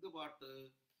 എന്ത് പാട്ട്?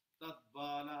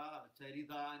 തദ്ബാല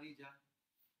ചരിതാനിജ,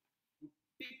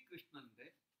 കൃഷ്ണന്റെ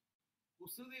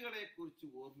കുസൃതികളെ കുറിച്ച്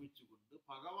ഓർമ്മിച്ചുകൊണ്ട്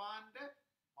ഭഗവാന്റെ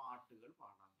പാട്ടുകൾ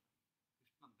പാടാൻ തുടങ്ങി.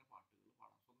 കൃഷ്ണന്റെ പാട്ടുകൾ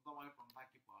പാടാൻ സ്വന്തമായിട്ട്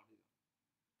ഉണ്ടാക്കി പാടുക.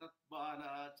 തത്ബാല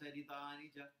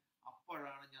ചരിതാനിജ.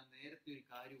 അപ്പോഴാണ് ഞാൻ നേരത്തെ ഒരു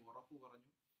കാര്യം ഉറപ്പു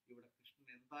പറഞ്ഞു, ഇവിടെ കൃഷ്ണൻ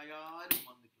എന്തായാലും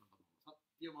വന്നിട്ടുണ്ടെന്നുള്ളത്.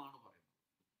 സത്യമാണ് പറയുന്നത്.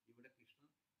 ഇവിടെ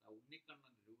കൃഷ്ണൻ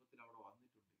ഉണ്ണിക്കണ്ണന്റെ രൂപത്തിൽ അവിടെ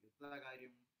വന്നിട്ടുണ്ട്. എത്ര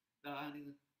കാര്യം?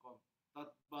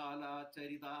 തത്ബാല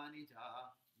ചരിതാനിജ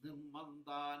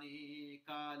നിർമ്മന്താനേ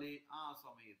കാലേ, ആ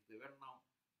സമയത്ത്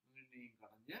വെണ്ണയും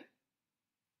കടഞ്ഞ്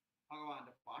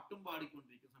ഭഗവാന്റെ പാട്ടും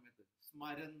പാടിക്കൊണ്ടിരിക്കുന്ന സമയത്ത്,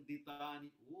 സ്മരന്തിതാനി,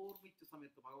 ഓർമ്മിച്ച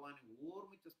സമയത്ത്, ഭഗവാനെ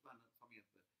ഓർമ്മിച്ച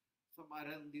സമയത്ത്,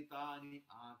 സ്മരന്തിതാനി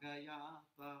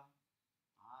ആകയാത,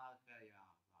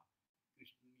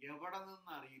 കൃഷ്ണൻ എവിടെ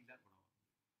നിന്നറിയില്ല ഇവിടെ വന്നു.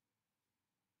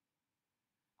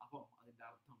 അപ്പം അതിന്റെ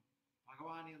അർത്ഥം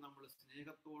ഭഗവാനെ നമ്മൾ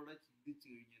സ്നേഹത്തോടെ ചിന്തിച്ചു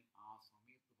കഴിഞ്ഞാൽ ആ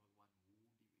സമയത്ത് ഭഗവാൻ ഓടി വരും.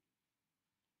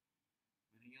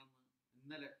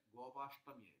 ഇന്നലെ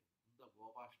ഗോപാഷ്ടമിയായിരുന്നു. എന്താ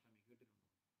ഗോപാഷ്ടമി കേട്ടിട്ടുണ്ടോ?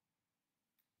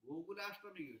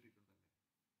 ഗോകുലാഷ്ടമി കേട്ടിട്ടുണ്ടല്ലേ?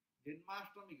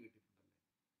 ജന്മാഷ്ടമി കേട്ടിട്ടുണ്ടല്ലേ?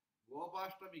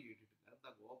 ഗോപാഷ്ടമി കേട്ടിട്ടില്ല. എന്താ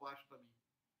ഗോപാഷ്ടമി?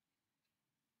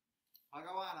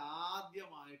 ഭഗവാൻ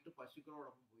ആദ്യമായിട്ട്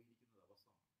പശുക്കളോടൊപ്പം പോയിരിക്കുന്ന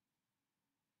ദിവസമാണ്.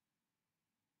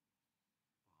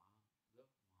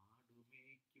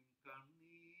 മാടുമേക്കും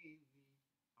കണ്ണീ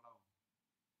പടം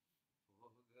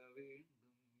പോക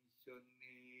വേണ്ടും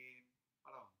ഈശ്വരനേ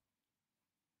പടം.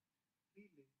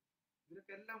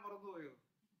 ഇവരൊക്കെ എല്ലാം മറന്നുപോയോ?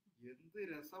 എന്ത്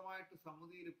രസമായിട്ട്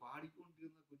സമിതിയിൽ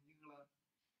പാടിക്കൊണ്ടിരുന്ന കുഞ്ഞുങ്ങളാ.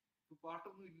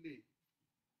 പാട്ടൊന്നും ഇല്ലേ?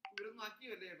 ഇവരൊന്നും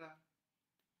ആക്കിയല്ലേ ചേട്ടാ?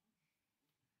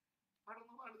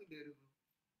 പാട്ടൊന്നും പാടുന്നില്ലായിരുന്നു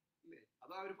ഇല്ലേ?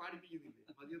 അതോ അവര് പാടിപ്പിക്കുന്നില്ലേ?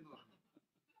 മതിയെന്ന് പറഞ്ഞു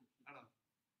ആണോ?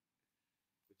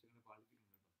 കൊച്ചുങ്ങളെ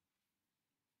പാടിപ്പിക്കണം കേട്ടോ.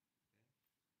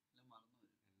 എല്ലാം മറന്നു.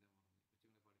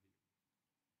 കൊച്ചുങ്ങളെ പാടിപ്പിക്കണം.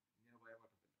 ഇങ്ങനെ പോയാൽ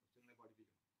പാട്ടത്തില്ല. കൊച്ചുങ്ങളെ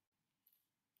പാടിപ്പിക്കണം.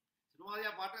 സിനിമാതി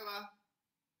ആ പാട്ടേതാ?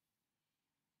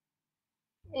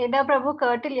 ഏതാ പ്രഭു?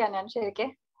 കേട്ടില്ല ഞാൻ ശരിക്കും.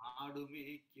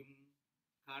 ആടുമേക്കും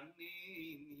കണ്ണേ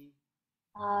നീ,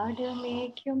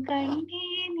 ആടുമേക്കും കണ്ണേ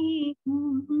നീ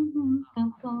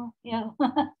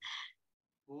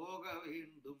പോക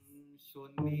വീണ്ടും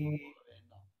ശൊന്നേ,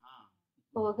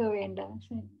 പോക വേണ്ട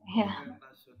ശൊന്നേ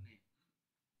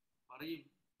പറയും.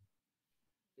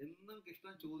 എന്നും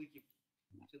കൃഷ്ണൻ ചോദിക്കും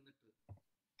ചെന്നിട്ട്,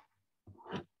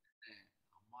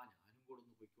 അമ്മ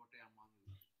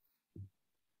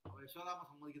യശോദാമ്മ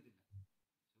സമ്മതിക്കത്തില്ല.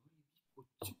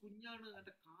 കൊച്ചു കുഞ്ഞാണ്,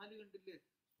 എന്റെ കാല് കണ്ടില്ലേ,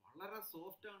 വളരെ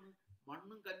സോഫ്റ്റ് ആണ്,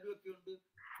 മണ്ണും കല്ലും ഒക്കെ ഉണ്ട്,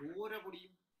 ചോര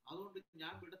പൊടിയും, അതുകൊണ്ട്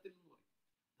ഞാൻ വിടത്തില്ലെന്ന് പറയും.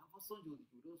 ദിവസവും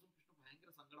ചോദിക്കും. ഒരു ദിവസം കൃഷ്ണൻ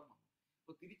ഭയങ്കര സങ്കടം വന്നു.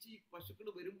 അപ്പൊ തിരിച്ച് ഈ പശുക്കൾ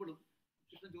വരുമ്പോഴും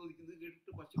കൃഷ്ണൻ ചോദിക്കുന്നത്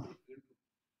കേട്ടിട്ട് പശുക്കൾ കേൾക്കും.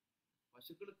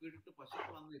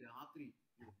 പശുക്കൾ അന്ന് രാത്രി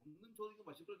ഒന്നും ചോദിക്കും.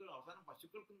 പശുക്കൾ അവസാനം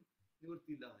പശുക്കൾക്കും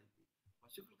നിവൃത്തിയില്ലാതായി.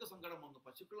 പശുക്കൾക്ക് സങ്കടം വന്നു.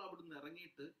 പശുക്കൾ അവിടുന്ന്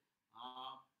ഇറങ്ങിയിട്ട് ആ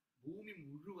ഭൂമി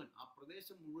മുഴുവൻ, ആ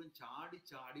പ്രദേശം മുഴുവൻ ചാടി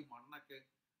ചാടി മണ്ണൊക്കെ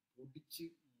പൊടിച്ച്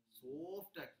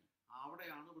സോഫ്റ്റ് ആക്കി.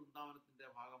 അവിടെയാണ് വൃന്ദാവനത്തിന്റെ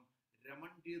ഭാഗം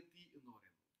രമൺ തീർത്ഥി എന്ന്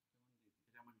പറയുന്നത്.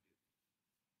 രമൺ തീർത്ഥി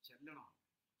ചെല്ലണം.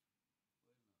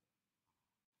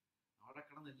 അവിടെ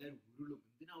കിടന്ന് എല്ലാവരും ഉരുളും.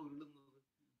 എന്തിനാ ഉരുളുന്നത്?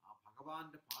 ആ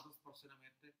ഭഗവാന്റെ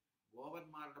പാദസ്പർശനമേറ്റ്,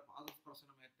 ഗോപന്മാരുടെ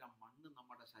പാദസ്പർശനമേറ്റ മണ്ണ്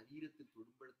നമ്മുടെ ശരീരത്തിൽ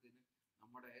തൊടുമ്പോഴത്തേന്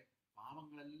നമ്മുടെ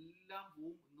പാപങ്ങളെല്ലാം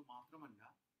പോവും എന്ന് മാത്രമല്ല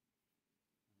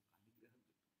നമുക്ക് അനുഗ്രഹം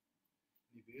കിട്ടും.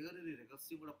 ഇനി വേറൊരു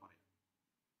രഹസ്യം കൂടെ പറയാം.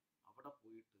 അവിടെ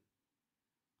പോയിട്ട്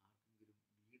ആർക്കെങ്കിലും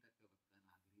വീടൊക്കെ വെക്കാൻ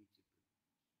ആഗ്രഹിച്ചിട്ട്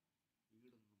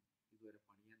വീടൊന്നും ഇതുവരെ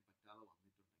പണിയാൻ പറ്റാതെ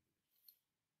വന്നിട്ടുണ്ടെങ്കിൽ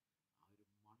ആ ഒരു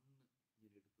മണ്ണ് ഇങ്ങനെ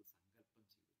എടുത്ത് സങ്കല്പം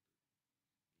ചെയ്തിട്ട്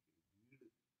എനിക്കൊരു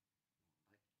വീട് ഉണ്ടാക്കി കിട്ടണം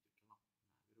എന്ന് ആഗ്രഹമുണ്ട് ഭഗവാനെ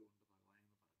എന്ന് പറഞ്ഞാൽ മതി, റെഡിയാവും.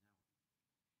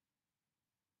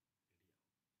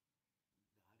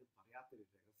 ഇതാരും പറയാത്തൊരു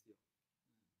രഹസ്യം,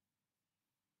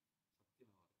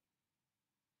 സത്യമാണ്.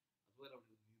 അതുപോലെ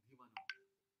അവിടെ ഒരു നിധിവനമുണ്ട്.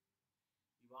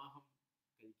 വിവാഹം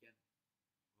കഴിക്കാൻ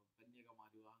കന്യകമാർ,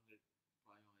 വിവാഹങ്ങൾ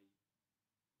പ്രായമായി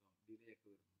ഡിലേയൊക്കെ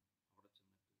വരുന്നു. അവിടെ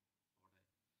ചെന്നിട്ട് അവിടെ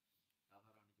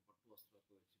രാധാറാണിക്ക്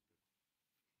പട്ടുവസ്ത്രമൊക്കെ വെച്ചിട്ട് നമ്മൾ പറഞ്ഞാൽ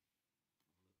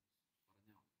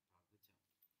പ്രാർത്ഥിച്ചാൽ കല്യാണത്തിന്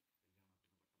പെട്ടെന്നാകണമെന്ന്.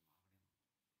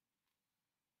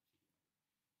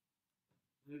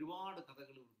 ശരിയാണ്. ഒരുപാട്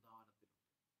കഥകൾ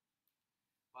വൃന്ദാവനത്തിലുണ്ട്.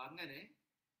 അപ്പൊ അങ്ങനെ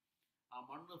ആ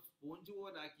മണ്ണ് സ്പോഞ്ച്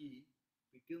പോലാക്കി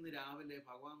പിറ്റേന്ന് രാവിലെ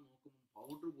ഭഗവാൻ നോക്കുമ്പോൾ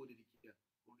പൗഡർ പോലെ ഇരിക്കുക.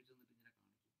 കൊണ്ടു ചെന്നിട്ട് ഇങ്ങനെ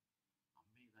കാണിക്കും.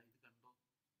 അമ്മ ഇതാ ഇത് കണ്ടോ,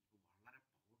 ഇപ്പൊ വളരെ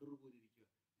പൗഡർ പോലെ ഇരിക്കുക,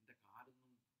 എന്റെ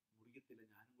കാലൊന്നും മുറിയത്തില്ല,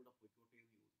 ഞാനും കൂടെ പൊയ്ക്കോട്ടെ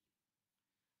എന്ന് ചോദിക്കും.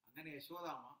 അങ്ങനെ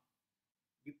യശോദാമ്മ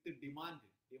വിത്ത്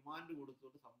ഡിമാൻഡ്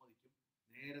കൊടുത്തോട്ട് സമ്മതിക്കും.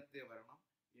 നേരത്തെ വരണം,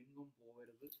 എങ്ങും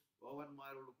പോവരുത്,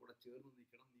 ഗോപന്മാരോട് കൂടെ ചേർന്ന്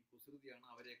നിൽക്കണം, നീ കുസൃതിയാണ്,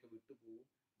 അവരെയൊക്കെ വിട്ടുപോകും,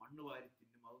 മണ്ണ് വാരി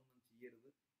തിന്നും, അതൊന്നും ചെയ്യരുത്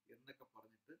എന്നൊക്കെ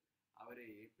പറഞ്ഞിട്ട് അവരെ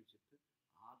ഏൽപ്പിച്ചിട്ട്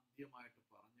ആദ്യമായിട്ട്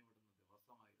പറഞ്ഞു വിടുന്ന ദിവസമായിരുന്നു ഇന്നലെ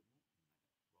ഗോപാഷ്ടമി.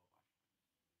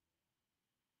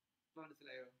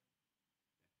 മനസ്സിലായോ?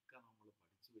 ഒക്കെ നമ്മൾ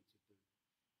പഠിച്ചു വെച്ചിട്ട്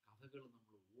കഥകൾ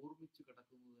നമ്മൾ ഓർമ്മിച്ച്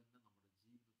കിടക്കുന്നത് തന്നെ നമ്മുടെ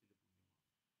ജീവിതത്തിൽ പുണ്യമാണ്.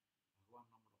 ഭഗവാൻ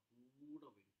നമ്മുടെ കൂടെ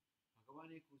വരും.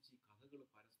 ഭഗവാനെ കുറിച്ച് ഈ കഥകൾ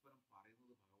പരസ്പരം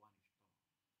പറയുന്നത് ഭഗവാൻ ഇഷ്ടമാണ്.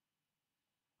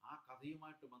 ആ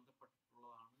കഥയുമായിട്ട്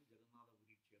ബന്ധപ്പെട്ടിട്ടുള്ളതാണ്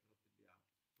ജഗന്നാഥപുരി ക്ഷേത്രത്തിന്റെ ആ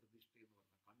പ്രതിഷ്ഠ എന്ന്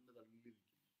പറഞ്ഞാൽ കണ്ണ് തള്ളി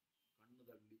നിൽക്കുന്നു. കണ്ണ്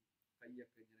തള്ളി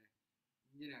കൈയൊക്കെ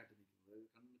ഇങ്ങനെയായിട്ട് നിൽക്കുന്നത്.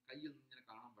 കൈയൊന്നും ഇങ്ങനെ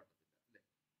കാണാൻ പറ്റത്തില്ല അല്ലേ?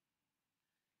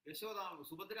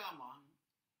 സുഭദ്രാമ്മ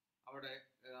അവിടെ,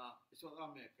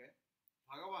 യശോദാമ്മയൊക്കെ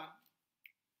ഭഗവാൻ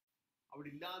അവിടെ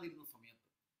ഇല്ലാതിരുന്ന സമയത്ത്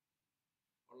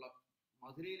ഉള്ള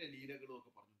മധുരയിലെ ലീലകളും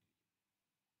ഒക്കെ പറഞ്ഞുകൊണ്ടിരിക്കും.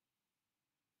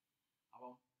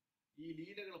 അപ്പം ഈ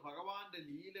ലീലകൾ, ഭഗവാന്റെ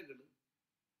ലീലകൾ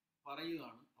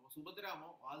പറയുകയാണ്. അപ്പൊ സുഭദ്രാമ്മ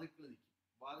വാതിൽക്കൽ നിൽക്കും.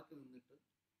 വാതിൽക്കൽ നിന്നിട്ട്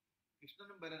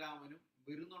കൃഷ്ണനും ബലരാമനും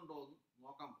വരുന്നുണ്ടോ എന്ന്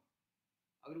നോക്കാൻ പോകും.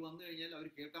 അവർ വന്നു കഴിഞ്ഞാൽ അവർ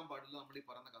കേൾക്കാൻ പാടില്ല നമ്മൾ ഈ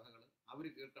പറയുന്ന കഥകൾ, അവർ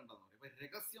കേൾക്കണ്ടെന്ന് പറയും. അപ്പൊ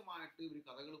രഹസ്യമായിട്ട് ഇവർ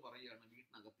കഥകൾ പറയുകയാണ്.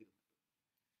 വീട്ടിനകത്തിരുന്നിട്ട്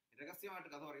രഹസ്യമായിട്ട്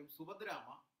കഥ പറയും. സുഭദ്രാമ്മ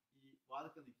ഈ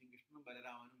വാതിൽക്കൽ നിൽക്കും, കൃഷ്ണനും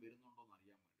ബലരാമനും വരുന്നുണ്ടോ എന്ന്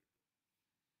അറിയാൻ വേണ്ടിയിട്ട്.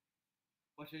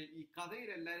 പക്ഷെ ഈ കഥയിൽ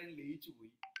എല്ലാവരും ലയിച്ചു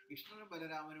പോയി. കൃഷ്ണനും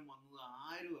ബലരാമനും വന്നത്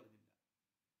ആരും അറിഞ്ഞില്ല.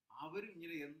 അവരും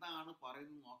ഇങ്ങനെ എന്താണ്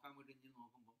പറയുന്നത് നോക്കാൻ വേണ്ടി ഇങ്ങനെ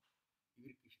നോക്കുമ്പോൾ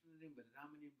ഇവർ കൃഷ്ണനെയും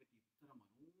ബലരാമനെയും പറ്റി ഇത്ര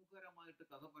മനോഹരമായിട്ട്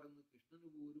കഥ പറയുന്നത് കൃഷ്ണന്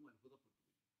പോലും അത്ഭുതപ്പെട്ടു.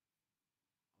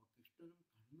 അപ്പൊ കൃഷ്ണനും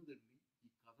കണ്ണു തള്ളി ഈ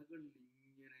കഥകളിൽ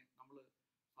ഇങ്ങനെ നമ്മള്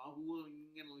സാഹൂതം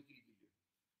ഇങ്ങനെ നോക്കിയിരിക്കില്ലേ.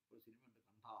 ഒരു സിനിമയുണ്ട്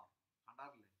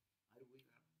കണ്ടാറില്ലേ? ആര് പോയി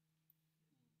കാണാം?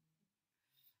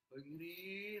 അപ്പൊ ഇങ്ങനെ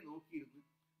നോക്കിയിരുന്നു.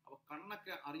 അപ്പൊ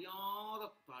കണ്ണൊക്കെ അറിയാതെ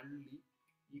തള്ളി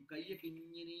ഈ കൈയൊക്കെ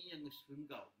ഇങ്ങനെ അങ്ങ്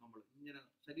ശൃംഗാവും. നമ്മൾ ഇങ്ങനെ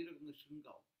ശരീരമൊക്കെ അങ്ങ്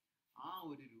ശൃംഗാവും. ആ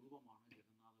ഒരു രൂപമാണ്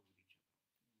ജഗന്നാഥപുരി ക്ഷേത്രം.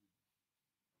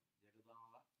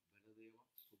 ജഗന്നാഥ ബലദേവ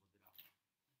സുഭദ്രാമ.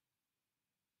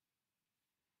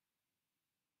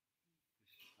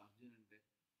 അർജുനന്റെ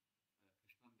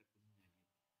കൃഷ്ണന്റെ കുഞ്ഞനിയത്തി സുഭദ്രാമ. ഓക്കെ.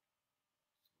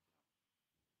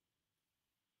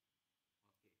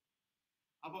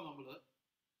 അപ്പൊ നമ്മള്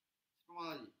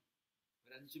മാതാജി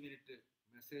ഒരു 5 മിനിറ്റ്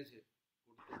മെസ്സേജ്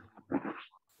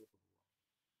കൊടുത്തിട്ട്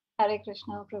ഹരേ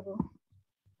കൃഷ്ണ പ്രഭു.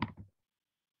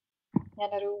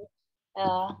 ഞാനൊരു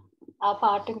ആ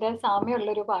പാട്ടിന്റെ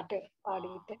സാമ്യമുള്ളൊരു പാട്ട്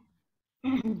പാടിയിട്ട്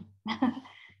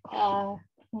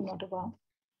മുന്നോട്ട് പോവാം.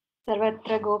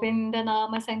 സർവത്ര ഗോവിന്ദ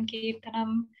നാമ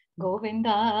സങ്കീർത്തനം ഗോവിന്ദ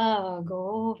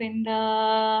ഗോവിന്ദ.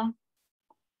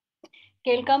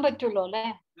 കേൾക്കാൻ പറ്റുള്ളൂ അല്ലേ?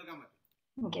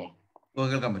 ഓക്കെ.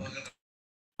 കേൾക്കാൻ പറ്റും.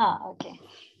 ഓക്കെ.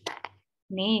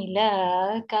 നീല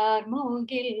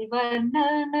കാർമുകിൽ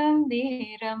വർണ്ണനം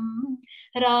നേരം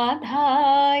രാധ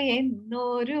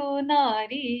എന്നൊരു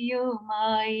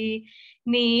നാരിയുമായി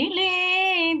നീളേ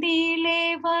നീളേ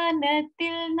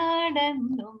വനത്തിൽ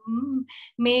നടന്നും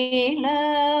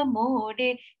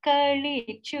മേളമോടെ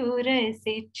കളിച്ചു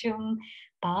രസിച്ചും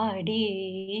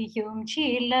പാടിയും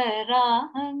ചില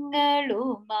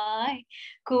രാഗങ്ങളുമായി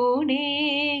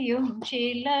കൂടിയും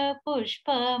ചില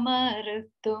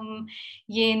പുഷ്പമറുത്തും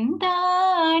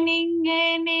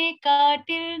എന്താണിങ്ങനെ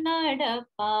കാട്ടിൽ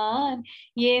നടപ്പാൻ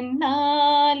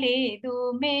എന്നാലേതുമെഴുതല്ലേ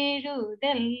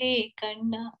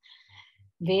കണ്ണ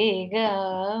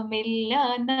വേഗമില്ല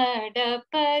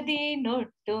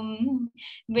നടപ്പതിനൊട്ടും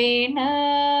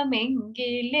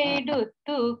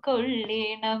വേണമെങ്കിലെടുത്തു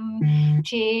കൊള്ളിണം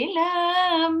ചേല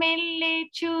മെല്ലെ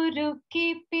ചുരുക്കി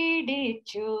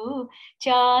പിടിച്ചു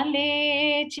ചാലേ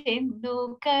ചെന്നു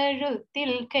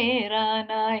കഴുത്തിൽ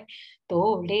കയറാനായി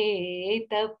തോളെ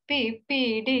തപ്പി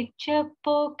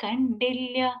പിടിച്ചപ്പോ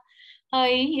കണ്ടില്ല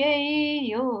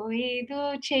അയ്യയ്യോ ഇതു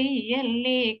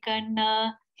ചെയ്യല്ലേ കണ്ണ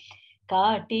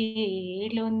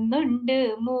കാട്ടിലൊന്നുണ്ട്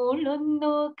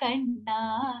മൂളുന്നു കണ്ണ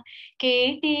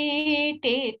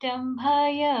കേട്ടിട്ടേറ്റം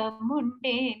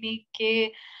ഭയമുണ്ടെനിക്ക്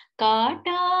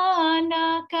കാട്ടാന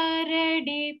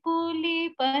കരടി പുലി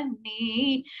പന്നി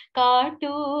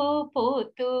കാട്ടു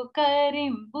പോത്തു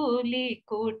കരിമ്പുലി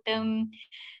കൂട്ടം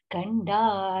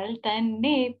കണ്ടാൽ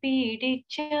തന്നെ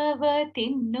പിടിച്ചവ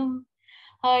തിന്നും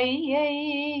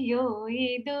അയ്യയ്യോ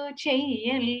ഇതു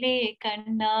ചെയ്യല്ലേ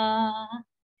കണ്ണാ.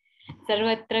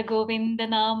 സർവത്ര ഗോവിന്ദ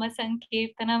നാമ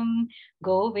സങ്കീർത്തനം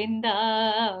ഗോവിന്ദ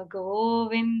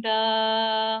ഗോവിന്ദ.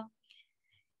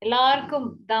 എല്ലാവർക്കും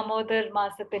ദാമോദർ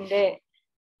മാസത്തിന്റെ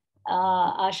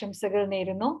ആശംസകൾ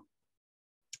നേരുന്നു.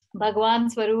 ഭഗവാൻ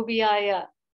സ്വരൂപിയായ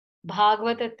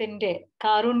ഭാഗവതത്തിന്റെ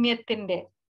കാരുണ്യത്തിന്റെ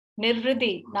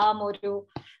നിർവൃതി നാം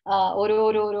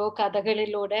ഓരോരോ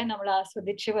കഥകളിലൂടെ നമ്മൾ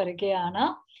ആസ്വദിച്ചു വരികയാണ്.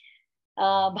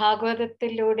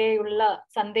 ഭാഗവതത്തിലൂടെയുള്ള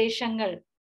സന്ദേശങ്ങൾ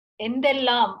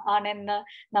എന്തെല്ലാം ആണെന്ന്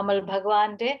നമ്മൾ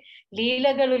ഭഗവാന്റെ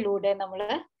ലീലകളിലൂടെ നമ്മൾ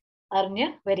അറിഞ്ഞു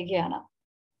വരികയാണ്.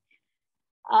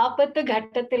 ആപത്ത്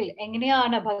ഘട്ടത്തിൽ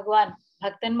എങ്ങനെയാണ് ഭഗവാൻ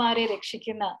ഭക്തന്മാരെ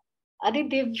രക്ഷിക്കുന്ന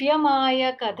അതിദിവ്യമായ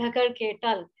കഥകൾ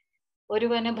കേട്ടാൽ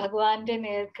ഒരുവന് ഭഗവാന്റെ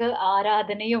നേർക്ക്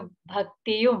ആരാധനയും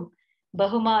ഭക്തിയും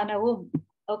ബഹുമാനവും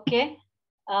ഒക്കെ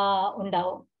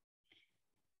ഉണ്ടാവും.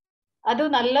 അത്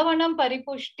നല്ലവണ്ണം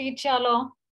പരിപുഷ്ടിച്ചാലോ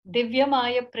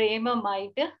ദിവ്യമായ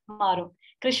പ്രേമമായിട്ട് മാറും.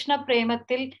 കൃഷ്ണ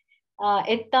പ്രേമത്തിൽ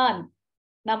എത്താൻ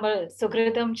നമ്മൾ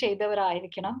സുഹൃതം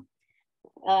ചെയ്തവരായിരിക്കണം.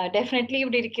 ഡെഫിനറ്റ്ലി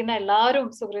ഇവിടെ ഇരിക്കുന്ന എല്ലാവരും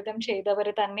സുഹൃതം ചെയ്തവർ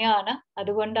തന്നെയാണ്.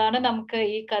 അതുകൊണ്ടാണ് നമുക്ക്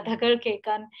ഈ കഥകൾ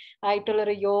കേൾക്കാൻ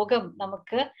ആയിട്ടുള്ളൊരു യോഗം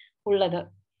നമുക്ക് ഉള്ളത്.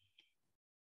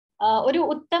 ഒരു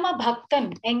ഉത്തമ ഭക്തൻ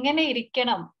എങ്ങനെ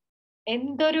ഇരിക്കണം,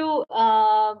 എന്തൊരു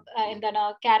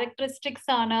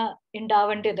ക്യാരക്ടറിസ്റ്റിക്സ് ആണ്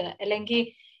ഉണ്ടാവേണ്ടത്, അല്ലെങ്കിൽ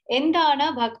എന്താണ്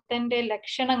ഭക്തന്റെ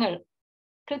ലക്ഷണങ്ങൾ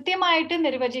കൃത്യമായിട്ട്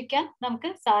നിർവചിക്കാൻ നമുക്ക്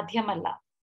സാധ്യമല്ല.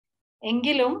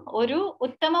 എങ്കിലും ഒരു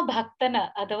ഉത്തമ ഭക്തന്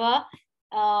അഥവാ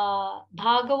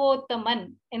ഭാഗവോത്തമൻ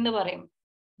എന്ന് പറയും.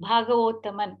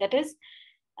 ഭാഗവോത്തമൻ, ദാറ്റ് ഈസ്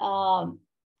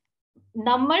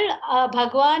നമ്മൾ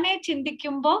ഭഗവാനെ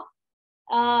ചിന്തിക്കുമ്പോൾ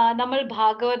നമ്മൾ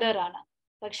ഭാഗവതരാണ്.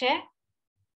 പക്ഷെ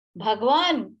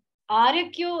ഭഗവാൻ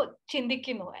ആരൊക്കെയോ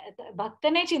ചിന്തിക്കുന്നു,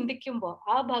 ഭക്തനെ ചിന്തിക്കുമ്പോൾ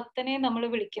ആ ഭക്തനെ നമ്മൾ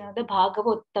വിളിക്കുന്നത്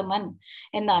ഭാഗവോത്തമൻ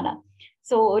എന്നാണ്.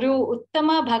 സോ ഒരു ഉത്തമ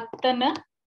ഭക്തന്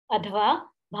അഥവാ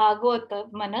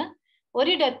ഭാഗവോത്തമന്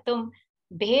ഒരിടത്തും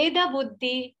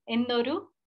ഭേദബുദ്ധി എന്നൊരു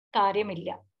കാര്യമില്ല.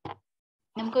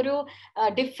 നമുക്കൊരു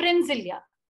ഡിഫറൻസ് ഇല്ല.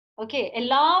 ഓക്കെ,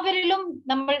 എല്ലാവരിലും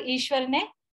നമ്മൾ ഈശ്വരനെ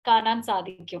കാണാൻ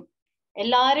സാധിക്കും.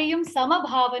 എല്ലാരെയും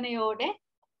സമഭാവനയോടെ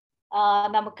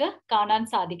നമുക്ക് കാണാൻ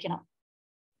സാധിക്കണം.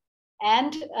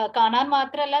 ആൻഡ് കാണാൻ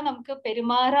മാത്രമല്ല, നമുക്ക്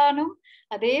പെരുമാറാനും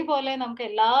അതേപോലെ നമുക്ക്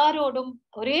എല്ലാരോടും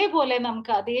ഒരേപോലെ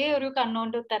നമുക്ക് അതേ ഒരു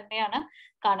കണ്ണുകൊണ്ട് തന്നെയാണ്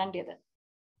കാണേണ്ടത്.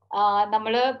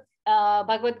 നമ്മള്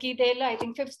ഭഗവത്ഗീതയിൽ ഐ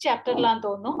തിങ്ക് 5th ചാപ്റ്ററിലാന്ന്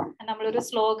തോന്നുന്നു, നമ്മളൊരു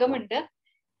ശ്ലോകമുണ്ട്.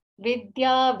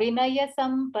 വിദ്യാ വിനയ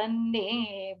സമ്പന്നേ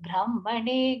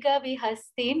ബ്രാഹ്മണേ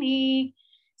ഗവിഹസ്തിനി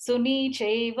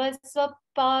സുനീചൈവ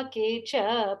സ്വപാകേ ച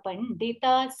പണ്ഡിത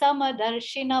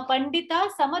സമദർശിന. പണ്ഡിത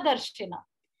സമദർശിന.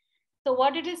 So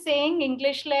what it is saying,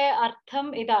 English le artham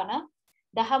idana,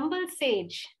 the humble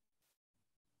sage,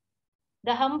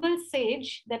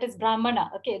 that is brahmana.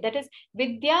 Okay, that is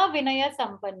vidya vinaya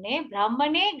sampanne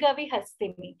brahmane gavi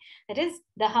hastini. That is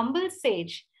the humble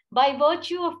sage, by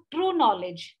virtue of true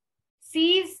knowledge,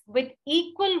 sees with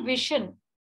equal vision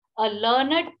a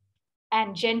learned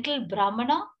and gentle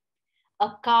brahmana, a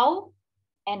cow,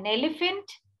 an elephant,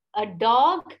 a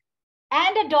dog,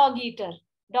 and a dog eater.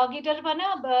 Dog eater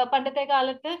pandate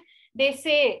kalath, they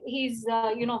say he's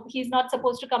he's not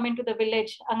supposed to come into the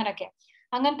village. Anganake.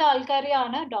 Anganta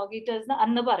alkariyana dog eaters na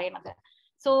annu parayanathu.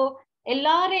 So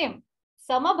ellareyum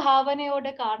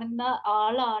സമഭാവനയോടെ കാണുന്ന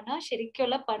ആളാണ്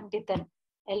ശരിക്കുള്ള പണ്ഡിതൻ,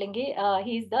 അല്ലെങ്കിൽ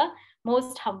he's the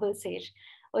most humble sage.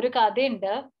 ഒരു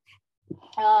കഥയുണ്ട്,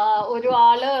 ഒരു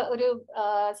ആള് ഒരു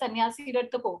സന്യാസിയുടെ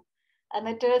അടുത്ത് പോകും.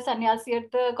 എന്നിട്ട് സന്യാസിയുടെ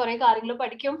അടുത്ത് കുറെ കാര്യങ്ങൾ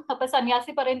പഠിക്കും. അപ്പൊ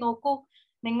സന്യാസി പറയും, നോക്കൂ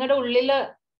നിങ്ങളുടെ ഉള്ളില്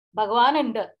ഭഗവാൻ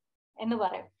ഉണ്ട് എന്ന്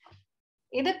പറയും.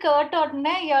 ഇത് കേട്ട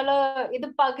ഉടനെ ഇയാള് ഇത്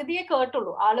പകുതിയെ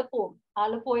കേട്ടുള്ളൂ. ആള്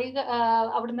പോയി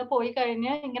അവിടുന്ന് പോയി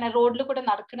കഴിഞ്ഞ് ഇങ്ങനെ റോഡിൽ കൂടെ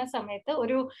നടക്കുന്ന സമയത്ത്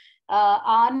ഒരു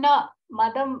ആന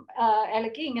മതം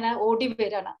ഇളക്കി ഇങ്ങനെ ഓടി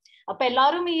വരാണ്. അപ്പൊ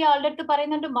എല്ലാരും ഈ ആളുടെ അടുത്ത്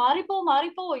പറയുന്നുണ്ട്,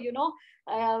 മാറിപ്പോ യുനോ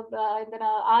എന്താണ്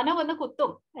ആന വന്ന്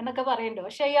കുത്തും എന്നൊക്കെ പറയുന്നുണ്ട്.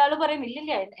 പക്ഷെ ഇയാള് പറയും,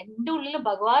 ഇല്ലില്ല എന്റെ ഉള്ളിൽ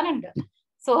ഭഗവാനുണ്ട്,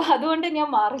 സോ അതുകൊണ്ട് ഞാൻ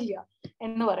മാറില്ല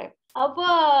എന്ന് പറയും. അപ്പൊ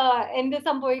എന്ത്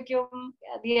സംഭവിക്കും?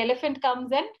 The elephant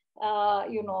comes and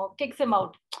kicks him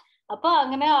out. അപ്പൊ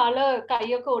അങ്ങനെ ആള്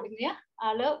കൈയൊക്കെ ഒടിഞ്ഞ്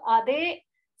ആള് അതേ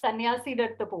സന്യാസിയുടെ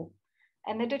അടുത്ത് പോവും.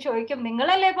 എന്നിട്ട് ചോദിക്കും,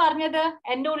 നിങ്ങളല്ലേ പറഞ്ഞത്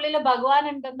എന്റെ ഉള്ളില് ഭഗവാൻ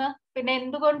ഉണ്ടെന്ന്, പിന്നെ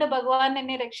എന്തുകൊണ്ട് ഭഗവാൻ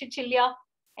എന്നെ രക്ഷിച്ചില്ല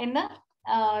എന്ന്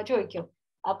ചോദിക്കും.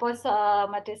 അപ്പൊ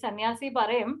മറ്റേ സന്യാസി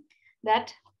പറയും,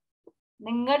 ദാറ്റ്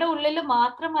നിങ്ങളുടെ ഉള്ളില്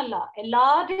മാത്രമല്ല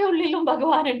എല്ലാവരുടെ ഉള്ളിലും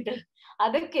ഭഗവാൻ ഉണ്ട്.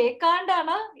 അത്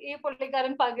കേൾക്കാണ്ടാണ് ഈ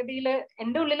പുള്ളിക്കാരൻ പകുതിയില്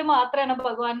എന്റെ ഉള്ളിൽ മാത്രമാണ്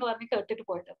ഭഗവാൻ എന്ന് പറഞ്ഞ് കേട്ടിട്ട്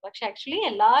പോയിട്ട്. പക്ഷെ ആക്ച്വലി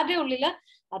എല്ലാവരുടെ ഉള്ളില്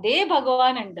അതേ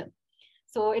ഭഗവാൻ ഉണ്ട്.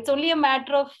 So it's only A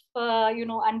matter of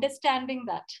understanding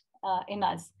that in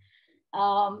us.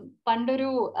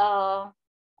 പണ്ടൊരു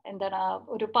എന്താണ്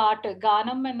ഒരു പാട്ട്,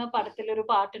 ഗാനം എന്ന പടത്തിൽ ഒരു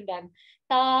പാട്ടുണ്ടായിരുന്നു.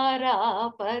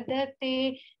 താരാപദത്തെ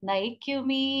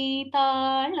നയിക്കുമീ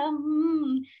താളം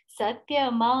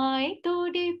സത്യമായി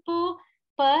തുടിപ്പു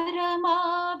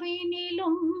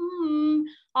പരമാവിനിലും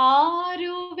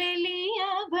ആരു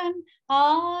വലിയവൻ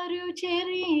ആരു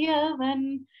ചെറിയവൻ.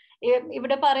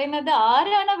 ഇവിടെ പറയുന്നത്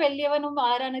ആരാണ് വലിയവനും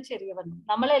ആരാണ് ചെറിയവനും?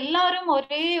 നമ്മളെല്ലാവരും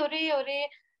ഒരേ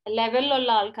ലെവലിലുള്ള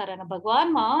ആൾക്കാരാണ്. ഭഗവാൻ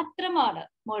മാത്രമാണ്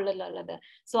മുകളിലുള്ളത്.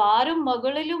 സോ ആരും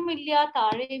മുകളിലും ഇല്ല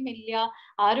താഴെയും ഇല്ല,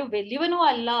 ആരും വലിയവനും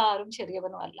അല്ല ആരും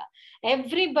ചെറിയവനും അല്ല.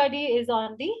 Everybody is on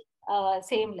the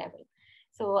same level.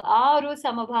 So ആ ഒരു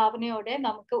സമഭാവനയോടെ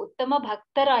നമുക്ക് ഉത്തമ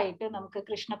ഭക്തരായിട്ട് നമുക്ക്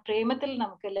കൃഷ്ണ പ്രേമത്തിൽ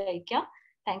നമുക്ക് ലയിക്കാം.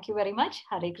 Thank you very much.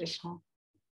 ഹരേ കൃഷ്ണ.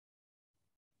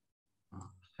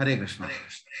 ഹരേ കൃഷ്ണ.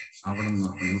 അവിടെ നിന്ന്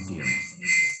മ്യൂട്ട് ചെയ്യണം.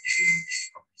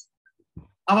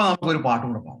 അപ്പൊ നമുക്കൊരു പാട്ടും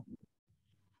കൂടെ പാടാം.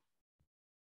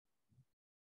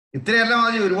 ഇത്രയല്ല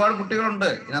മതി, ഒരുപാട് കുട്ടികളുണ്ട്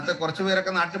ഇതിനകത്ത്. കുറച്ചു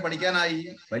പേരൊക്കെ നാട്ടിൽ പഠിക്കാനായി,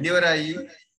 വലിയവരായി.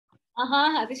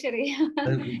 അത് ശരി.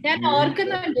 ഞാൻ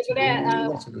ഓർക്കുന്നുണ്ട് ഇവിടെ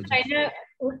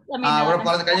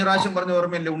കഴിഞ്ഞ പ്രാവശ്യം പറഞ്ഞ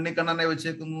ഓർമ്മയില്ലേ, ഉണ്ണിക്കണ്ണനെ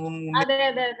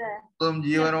വെച്ചേക്കുന്നതും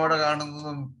ജീവനോടെ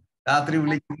കാണുന്നതും രാത്രി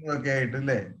വിളിക്കുന്നതും ഒക്കെ ആയിട്ട്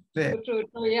അല്ലേ?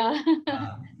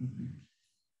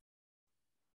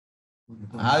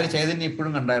 ആ ഒരു ചൈതന്യം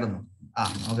ഇപ്പോഴും കണ്ടായിരുന്നു.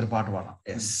 നമുക്കൊരു പാട്ട് പാടാം.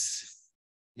 Yes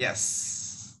yes.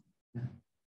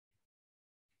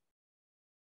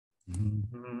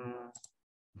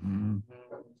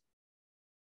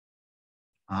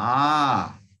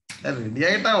 റെഡി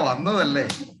ആയിട്ടാ വന്നതല്ലേ?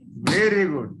 Very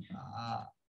good.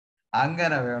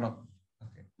 അങ്ങനെ വേണം.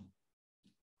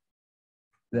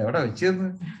 ഇത് എവിടെ വെച്ചെന്ന്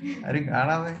ആരും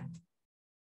കാണാതെ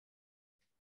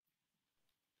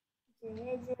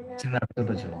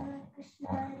അടുത്തോട്ട് വെച്ചോ.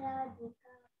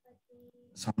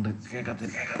 സൗണ്ട്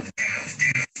കേൾക്കത്തില്ല.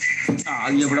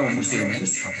 ഇവിടെ വന്നിട്ട്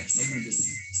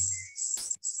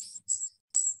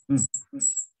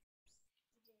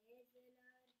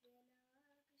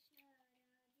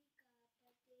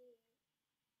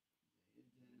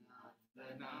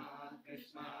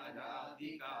Krishna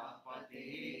Radhika Pate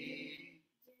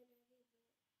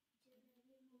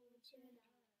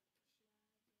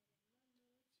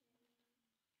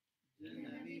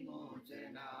Jana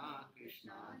Vimochana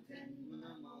Krishna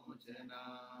Janma Mochana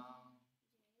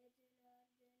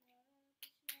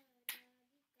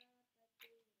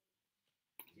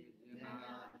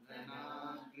Jana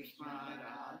Krishna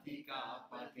Radhika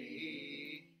Pate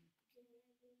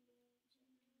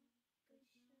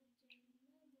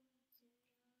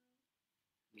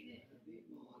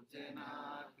Vimochana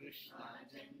Krishna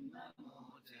Janma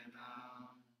Mochana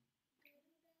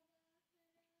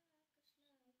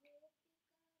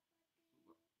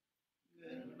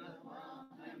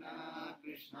Garudavahana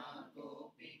Krishna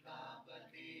Gopika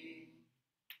Pate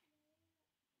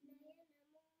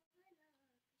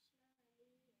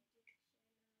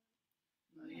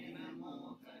Nayana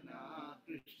Mohana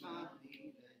Krishna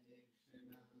Leela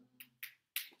Jakshana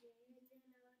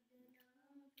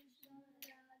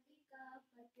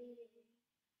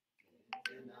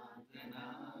Janardana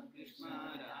Krishna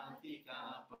Radhika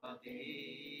Pate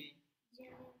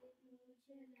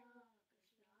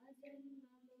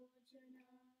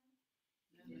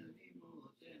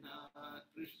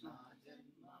Krishna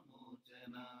Janma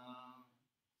Mochana.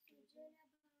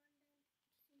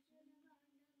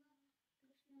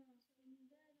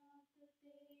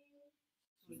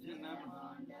 Sujana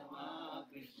Pandava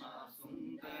Krishna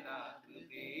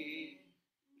Sundarakriti.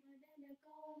 Madana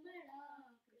Komala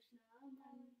Krishna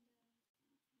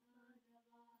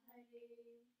Madhava Hare.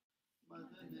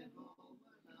 Madana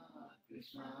Komala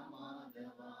Krishna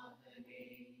Madhava Hare.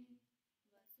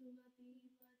 Vasumati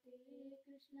Pate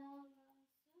Krishna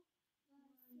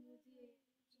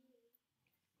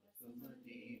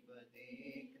Vasumati Pate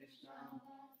Krishna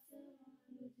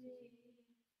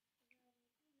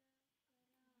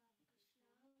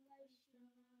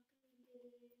Vasumati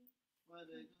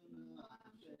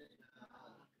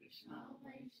Krishna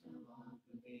Vaishnava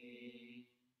Kriti.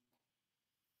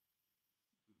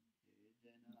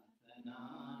 Janatana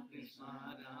Krishna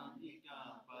Radhika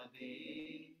Pade.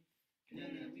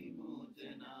 Jana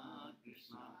Vimochana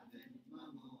Krishna Janma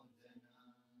Mochana.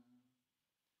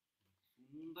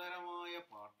 സുന്ദരമായ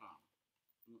പാട്ടാണ്.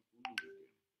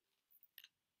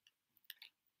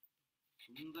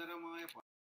 സുന്ദരമായ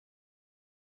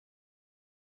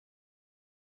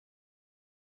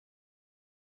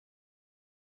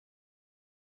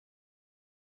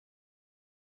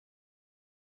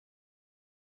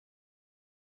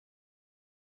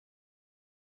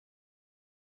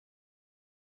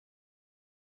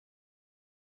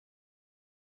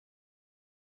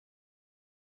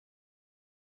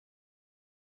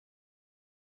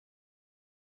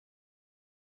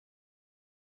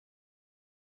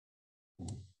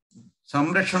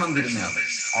സംരക്ഷണം തരുന്നയാൾ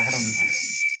അവിടെ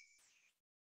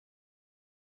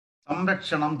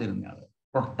സംരക്ഷണം തരുന്നയാൾ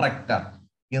protector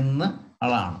എന്ന്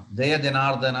ആളാണ്. ജയ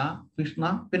ജനാർദ്ദന കൃഷ്ണ.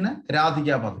 പിന്നെ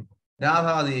രാധികാപതി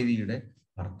രാധാദേവിയുടെ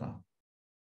ഭർത്താവ്.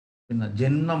 പിന്നെ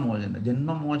ജന്മമോചനം.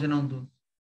 ജന്മമോചനം എന്ത്?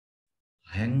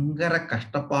 ഭയങ്കര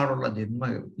കഷ്ടപ്പാടുള്ള ജന്മ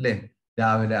ഇല്ലേ?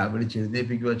 രാവിലെ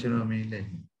വിളിച്ചെഴുന്നേപ്പിക്കും അച്ഛനും അമ്മയില്ലേ,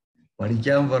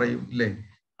 പഠിക്കാൻ പറയും ഇല്ലേ,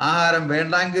 ആഹാരം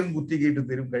വേണ്ടെങ്കിലും കുത്തി കേട്ട്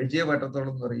തരും, കഴിച്ചേ പറ്റത്തോളം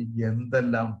എന്ന് പറയും.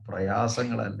 എന്തെല്ലാം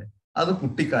പ്രയാസങ്ങളല്ലേ അത്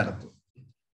കുട്ടിക്കാലത്ത്.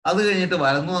 അത് കഴിഞ്ഞിട്ട്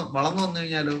വളർന്നു വന്നു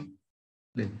കഴിഞ്ഞാലോ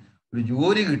അല്ലേ, ഒരു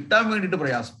ജോലി കിട്ടാൻ വേണ്ടിയിട്ട്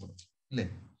പ്രയാസപ്പെടും ഇല്ലേ.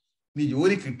 ഇനി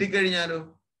ജോലി കിട്ടിക്കഴിഞ്ഞാലോ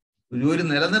ജോലി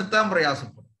നിലനിർത്താൻ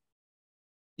പ്രയാസപ്പെടും.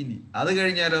 ഇനി അത്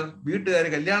കഴിഞ്ഞാലോ വീട്ടുകാർ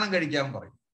കല്യാണം കഴിക്കാൻ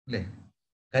പറയും അല്ലേ.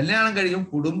 കല്യാണം കഴിയും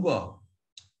കുടുംബമാവും.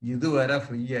 ഇതുവരെ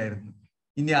ഫ്രീ ആയിരുന്നു,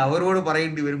 ഇനി അവരോട്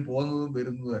പറയേണ്ടി വരും പോകുന്നതും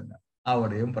വരുന്നതുമല്ല,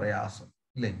 അവിടെയും പ്രയാസം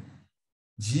ഇല്ലേ.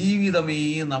 ജീവിതമേ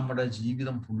നമ്മുടെ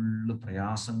ജീവിതം ഫുള്ള്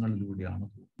പ്രയാസങ്ങളിലൂടെയാണ്.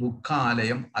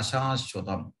 ദുഃഖാലയം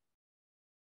അശാശ്വതം.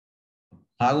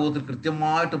 ഭാഗവതത്തിൽ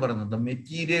കൃത്യമായിട്ട് പറയുന്നത്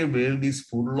material world is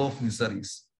full of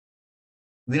miseries.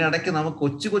 ഇതിനിടയ്ക്ക് നമുക്ക്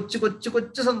കൊച്ചു കൊച്ചു കൊച്ചു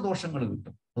കൊച്ചു സന്തോഷങ്ങൾ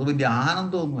കിട്ടും. അത് വലിയ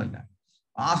ആനന്ദമൊന്നുമല്ല.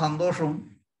 ആ സന്തോഷവും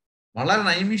വളരെ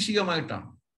നൈമിഷികമായിട്ടാണ്.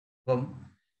 അപ്പം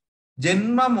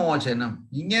ജന്മമോചനം,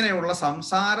 ഇങ്ങനെയുള്ള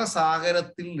സംസാര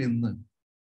സാഗരത്തിൽ നിന്ന്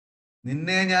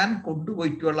നിന്നെ ഞാൻ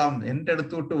കൊണ്ടുപോയിക്കൊള്ളാം, എൻ്റെ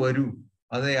അടുത്തോട്ട് വരൂ,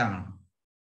 അതെയാണ്.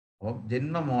 അപ്പം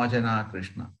ജന്മമോചന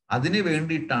കൃഷ്ണ. അതിന്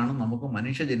വേണ്ടിയിട്ടാണ് നമുക്ക്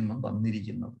മനുഷ്യജന്മം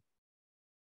തന്നിരിക്കുന്നത്.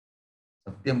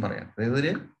 സത്യം പറയാം,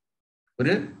 അതായത്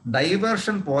ഒരു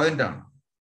ഡൈവേർഷൻ പോയിന്റ് ആണ്,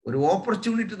 ഒരു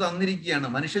ഓപ്പർച്യൂണിറ്റി തന്നിരിക്കുകയാണ്.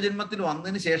 മനുഷ്യജന്മത്തിൽ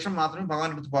വന്നതിന് ശേഷം മാത്രമേ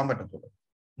ഭഗവാന്റെ അടുത്ത് പോകാൻ പറ്റത്തുള്ളൂ.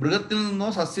 മൃഗത്തിൽ നിന്നോ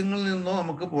സസ്യങ്ങളിൽ നിന്നോ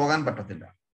നമുക്ക് പോകാൻ പറ്റത്തില്ല.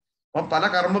 അപ്പൊ പല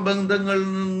കർമ്മബന്ധങ്ങളിൽ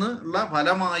നിന്നുള്ള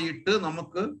ഫലമായിട്ട്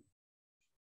നമുക്ക്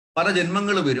പല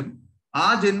ജന്മങ്ങൾ വരും. ആ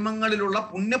ജന്മങ്ങളിലുള്ള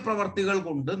പുണ്യപ്രവർത്തികൾ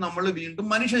കൊണ്ട് നമ്മൾ വീണ്ടും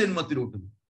മനുഷ്യജന്മത്തിലോട്ട്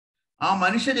വരും. ആ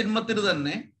മനുഷ്യജന്മത്തിന്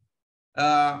തന്നെ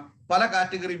പല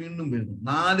കാറ്റഗറി വീണ്ടും വരുന്നു.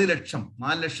 4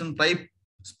 ലക്ഷം ടൈപ്പ്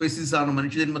സ്പെസീസ് ആണ്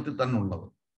മനുഷ്യജന്മത്തിൽ തന്നെ ഉള്ളത്.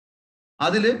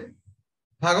 അതില്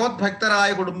ഭഗവത് ഭക്തരായ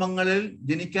കുടുംബങ്ങളിൽ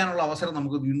ജനിക്കാനുള്ള അവസരം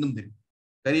നമുക്ക് വീണ്ടും തരും.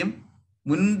 കാര്യം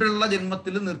മുൻപുള്ള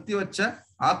ജന്മത്തിൽ നിർത്തിവെച്ച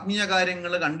ആത്മീയ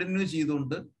കാര്യങ്ങൾ കണ്ടിന്യൂ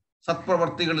ചെയ്തുകൊണ്ട്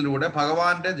സത്പ്രവർത്തികളിലൂടെ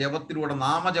ഭഗവാന്റെ ജപത്തിലൂടെ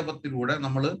നാമജപത്തിലൂടെ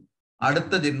നമ്മൾ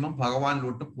അടുത്ത ജന്മം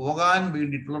ഭഗവാനിലോട്ട് പോകാൻ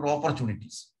വേണ്ടിയിട്ടുള്ള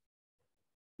ഓപ്പർച്യൂണിറ്റീസ്.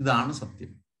 ഇതാണ്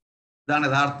സത്യം. ഇതാണ്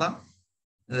യഥാർത്ഥ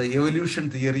എവല്യൂഷൻ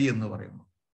തിയറി എന്ന് പറയുന്നത്.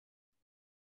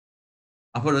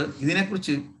 അപ്പോൾ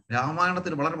ഇതിനെക്കുറിച്ച്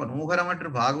രാമായണത്തിൽ വളരെ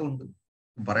മനോഹരമായിട്ടൊരു ഭാഗമുണ്ട്.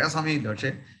 പറയാൻ സമയമില്ല,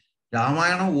 പക്ഷെ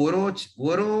രാമായണം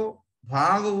ഓരോ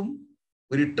ഭാഗവും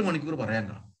ഒരു 8 മണിക്കൂർ പറയാൻ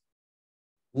കാണും.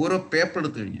 ഓരോ പേപ്പർ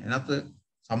എടുത്തു കഴിഞ്ഞാൽ അതിനകത്ത്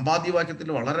സമ്പാദ്യവാക്യത്തിൽ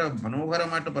വളരെ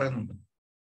മനോഹരമായിട്ട് പറയുന്നുണ്ട്.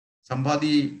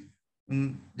 സമ്പാദി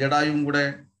ജടായും കൂടെ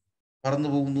പറന്നു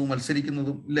പോകുന്നു,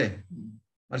 മത്സരിക്കുന്നതും ഇല്ലേ,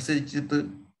 മത്സരിച്ചിട്ട്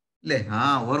ഇല്ലേ,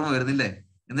 ഓർമ്മ വരുന്നില്ലേ.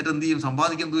 എന്നിട്ട് എന്ത് ചെയ്യും?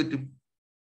 സമ്പാദിക്കാൻ എന്ത് പറ്റും?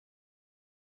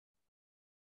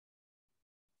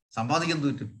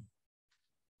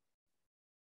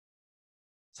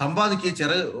 സമ്പാദിക്കുക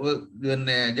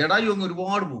പിന്നെ ജടായു അങ്ങ്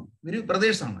ഒരുപാട് പോകും. ഇവര്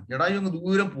ബ്രദേഴ്സാണ്. ജടായു അങ്ങ്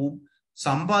ദൂരം പോവും,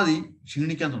 സമ്പാദി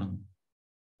ക്ഷീണിക്കാൻ തുടങ്ങും.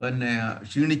 പിന്നെ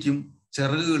ക്ഷീണിക്കും,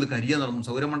 ചിറകുകൾ കരിയാൻ തുടങ്ങും.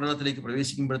 സൗരമണ്ഡലത്തിലേക്ക്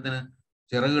പ്രവേശിക്കുമ്പോഴത്തേന്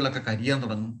ചിറകുകളൊക്കെ കരിയാൻ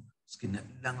തുടങ്ങും.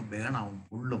 സ്കിന്നെല്ലാം അങ്ങ് ബേണാവും,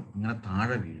 പൊള്ളും, അങ്ങനെ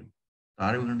താഴെ വീഴും.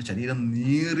 താഴെ വീണിട്ട് ശരീരം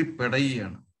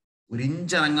നീറിപ്പെടയുകയാണ്, ഒരു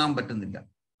ഇഞ്ച് അനങ്ങാൻ പറ്റുന്നില്ല.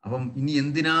 അപ്പം ഇനി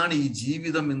എന്തിനാണ് ഈ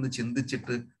ജീവിതം എന്ന്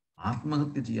ചിന്തിച്ചിട്ട്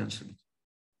ആത്മഹത്യ ചെയ്യാൻ ശ്രമിക്കും.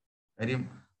 കാര്യം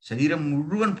ശരീരം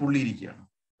മുഴുവൻ പൊള്ളിയിരിക്കുകയാണ്,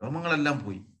 രോമങ്ങളെല്ലാം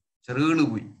പോയി, ചിറകുകൾ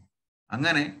പോയി.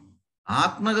 അങ്ങനെ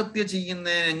ആത്മഹത്യ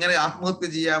എങ്ങനെ ആത്മഹത്യ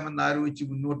ചെയ്യാമെന്ന് ആലോചിച്ച്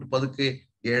മുന്നോട്ട് പതുക്കെ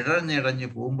ഇഴഞ്ഞിഴഞ്ഞ്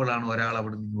പോകുമ്പോഴാണ് ഒരാൾ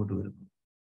അവിടെ മുന്നോട്ട് വരുന്നത്.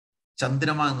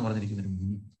 ചന്ദ്രമ എന്ന് പറഞ്ഞിരിക്കുന്ന ഒരു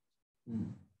മുനി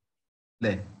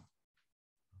അല്ലേ,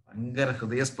 ഭയങ്കര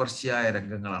ഹൃദയസ്പർശിയായ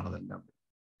രംഗങ്ങളാണ് അതെല്ലാം.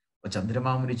 അപ്പൊ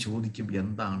ചന്ദ്രമാമുനി ചോദിക്കും,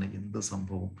 എന്താണ്, എന്ത്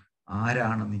സംഭവം,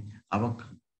 ആരാണ് നീ?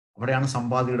 അവിടെയാണ്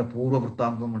സമ്പാദിയുടെ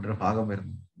പൂർവ്വവൃത്താന്തം കൊണ്ടൊരു ഭാഗം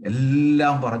വരുന്നത്.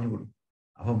 എല്ലാം പറഞ്ഞു കൊടുക്കും.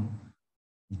 അപ്പം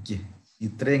എനിക്ക്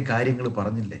ഇത്രയും കാര്യങ്ങൾ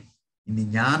പറഞ്ഞില്ലേ, ഇനി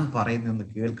ഞാൻ പറയുന്നെന്ന്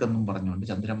കേൾക്കെന്നും പറഞ്ഞുകൊണ്ട്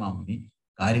ചന്ദ്രമാമുനി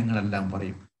കാര്യങ്ങളെല്ലാം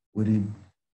പറയും. ഒരു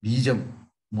ബീജം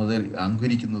മുതൽ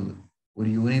അങ്കുരിക്കുന്നത്, ഒരു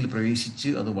യോനിയിൽ പ്രവേശിച്ച്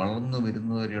അത് വളർന്നു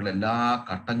വരുന്നവരെയുള്ള എല്ലാ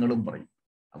ഘട്ടങ്ങളും പറയും.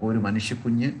 അപ്പോൾ ഒരു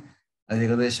മനുഷ്യക്കുഞ്ഞ് അത്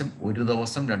ഏകദേശം 1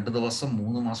 ദിവസം 2 ദിവസം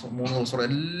 3 മാസം 3 ദിവസം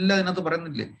എല്ലാം ഇതിനകത്ത്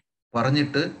പറയുന്നില്ലേ.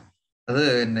 പറഞ്ഞിട്ട് അത്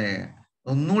പിന്നെ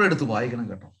ഒന്നുകൂടെ എടുത്ത് വായിക്കണം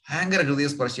കേട്ടോ. ഭയങ്കര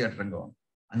ഹൃദയസ്പർശിയായിട്ട് രംഗമാണ്.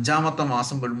 5ാമത്തെ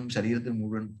മാസം വരുമ്പം ശരീരത്തിൽ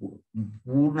മുഴുവൻ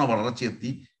പൂർണ്ണ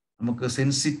വളർച്ചയെത്തി നമുക്ക്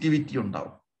സെൻസിറ്റിവിറ്റി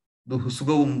ഉണ്ടാവും.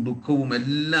 സുഖവും ദുഃഖവും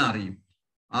എല്ലാം അറിയും.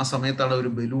 ആ സമയത്താണ് ഒരു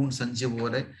ബലൂൺ സഞ്ചി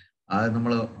പോലെ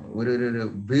നമ്മൾ ഒരു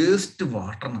വേസ്റ്റ്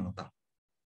വാട്ടറിനകത്താണ്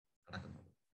കിടക്കുന്നത്.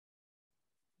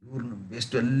 യൂറിനും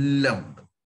വേസ്റ്റും എല്ലാം ഉണ്ട്.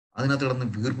 അതിനകത്ത് കിടന്ന്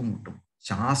വീർപ്പ് മുട്ടും,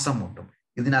 ശ്വാസം മുട്ടും.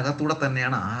 ഇതിനകത്തൂടെ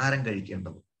തന്നെയാണ് ആഹാരം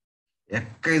കഴിക്കേണ്ടത്,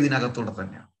 ഒക്കെ ഇതിനകത്തൂടെ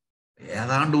തന്നെയാണ്.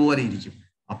 ഏതാണ്ട് പോലെ ഇരിക്കും.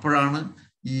 അപ്പോഴാണ്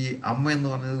ഈ അമ്മ എന്ന്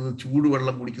പറഞ്ഞത്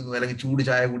ചൂടുവെള്ളം കുടിക്കുന്നു അല്ലെങ്കിൽ ചൂട്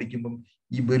ചായ കുടിക്കുമ്പം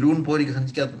ഈ ബലൂൺ പോലെ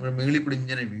സഞ്ചിക്കാത്ത മേളിൽ കൂടി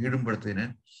ഇങ്ങനെ വീഴുമ്പോഴത്തേന്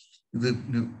ഇത്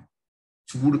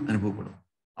ചൂട് അനുഭവപ്പെടും.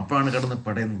 അപ്പോഴാണ് കിടന്ന്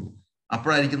പടയുന്നത്.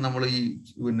 അപ്പോഴായിരിക്കും നമ്മൾ ഈ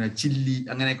പിന്നെ ചില്ലി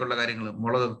അങ്ങനെയൊക്കെയുള്ള കാര്യങ്ങൾ,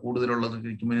 മുളക് കൂടുതലുള്ളത്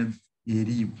കഴിക്കുമ്പോൾ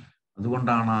എരിയും.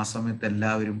 അതുകൊണ്ടാണ് ആ സമയത്ത്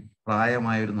എല്ലാവരും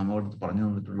പ്രായമായവരും നമ്മളടുത്ത് പറഞ്ഞു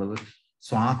തന്നിട്ടുള്ളത്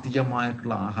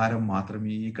സ്വാത്വികമായിട്ടുള്ള ആഹാരം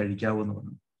മാത്രമേ കഴിക്കാവൂ എന്ന്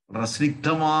പറഞ്ഞു. വളരെ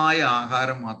സ്നിഗ്ധമായ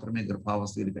ആഹാരം മാത്രമേ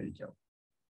ഗർഭാവസ്ഥയിൽ കഴിക്കാവൂ.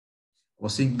 അപ്പൊ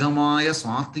സ്നിഗ്ധമായ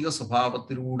സ്വാത്വിക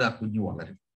സ്വഭാവത്തിലൂടെ ആ കുഞ്ഞ്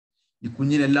വളരും. ഈ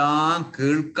കുഞ്ഞിനെല്ലാം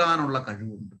കേൾക്കാനുള്ള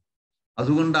കഴിവുണ്ട്.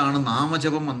 അതുകൊണ്ടാണ്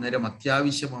നാമജപം അന്നേരം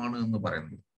അത്യാവശ്യമാണ് എന്ന്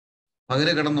പറയുന്നത്.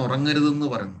 പകല് കിടന്നുറങ്ങരുതെന്ന്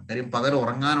പറയുന്നത്. കാര്യം പകൽ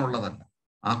ഉറങ്ങാനുള്ളതല്ല.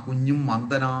 ആ കുഞ്ഞും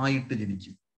മന്ദനായിട്ട്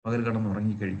ജനിക്കും പകൽ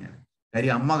കിടന്നുറങ്ങിക്കഴിഞ്ഞാൽ.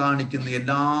 കാര്യം അമ്മ കാണിക്കുന്ന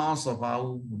എല്ലാ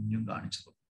സ്വഭാവവും കുഞ്ഞും കാണിച്ചു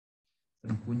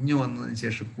തുടങ്ങും. കുഞ്ഞ് വന്നതിന്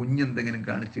ശേഷം കുഞ്ഞെന്തെങ്കിലും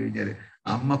കാണിച്ചു കഴിഞ്ഞാൽ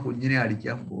അമ്മ കുഞ്ഞിനെ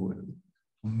അടിക്കാൻ പോകരുത്,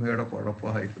 അമ്മയുടെ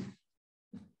കുഴപ്പമായിരുന്നു.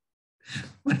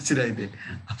 മനസ്സിലായില്ലേ?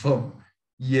 അപ്പം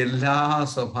ഈ എല്ലാ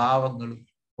സ്വഭാവങ്ങളും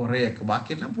കുറേയൊക്കെ,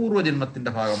 ബാക്കിയെല്ലാം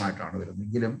പൂർവ്വജന്മത്തിന്റെ ഭാഗമായിട്ടാണ്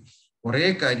വരുന്നതെങ്കിലും കുറെ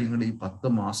കാര്യങ്ങൾ ഈ 10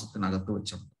 മാസത്തിനകത്ത്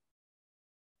വെച്ചുണ്ട്.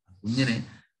 കുഞ്ഞിനെ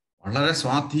വളരെ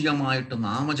സ്വാത്വികമായിട്ട്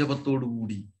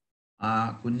നാമജപത്തോടുകൂടി ആ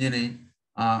കുഞ്ഞിനെ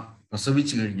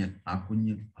പ്രസവിച്ചു കഴിഞ്ഞാൽ ആ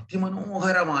കുഞ്ഞ്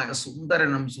അതിമനോഹരമായ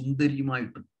സുന്ദരനും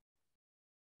സുന്ദരിയുമായിട്ടും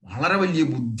വളരെ വലിയ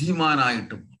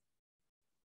ബുദ്ധിമാനായിട്ടും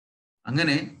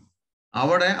അങ്ങനെ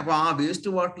അവിടെ അപ്പൊ ആ വേസ്റ്റ്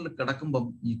വാട്ടറിൽ കിടക്കുമ്പം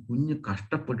ഈ കുഞ്ഞ്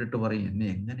കഷ്ടപ്പെട്ടിട്ട് പറയും, എന്നെ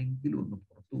എങ്ങനെങ്കിലും ഒന്ന്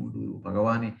പുറത്തു കൊണ്ടുവരൂ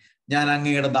ഭഗവാനെ, ഞാൻ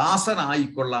അങ്ങയുടെ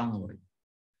ദാസനായിക്കൊള്ളാം എന്ന് പറയും.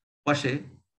 പക്ഷെ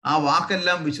ആ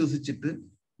വാക്കെല്ലാം വിശ്വസിച്ചിട്ട്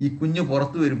ഈ കുഞ്ഞ്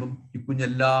പുറത്തു വരുമ്പം ഈ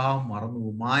കുഞ്ഞെല്ലാം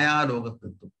മറന്നുപോകും,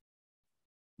 മായാലോകത്തെത്തും.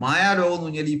 മായാലോകം എന്ന്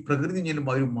പറഞ്ഞാൽ ഈ പ്രകൃതി പറഞ്ഞാലും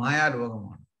ഒരു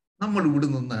മായാലോകമാണ്. നമ്മൾ ഇവിടെ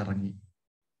നിന്ന് ഇറങ്ങി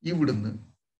ഇവിടുന്ന്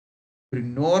ഒരു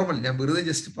നോർമൽ, ഞാൻ വെറുതെ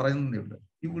ജസ്റ്റ് പറയുന്നതേ ഉള്ളൂ,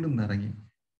 ഇവിടുന്ന് ഇറങ്ങി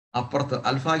അപ്പുറത്ത്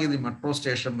അൽഫാഗിദി മെട്രോ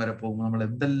സ്റ്റേഷൻ വരെ പോകുമ്പോൾ നമ്മൾ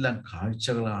എന്തെല്ലാം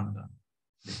കാഴ്ചകളാണ്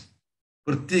കാണുന്നത്.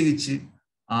 പ്രത്യേകിച്ച്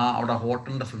അവിടെ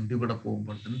ഹോട്ടലിന്റെ ഫ്രണ്ടിൽ കൂടെ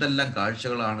പോകുമ്പോൾ എന്തെല്ലാം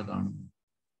കാഴ്ചകളാണ് കാണുന്നത്.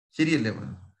 ശരിയല്ലേ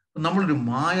പറയുന്നത്? നമ്മളൊരു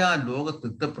മായാ ലോകത്ത്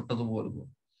എത്തപ്പെട്ടതുപോലെ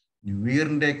തോന്നും. ന്യൂ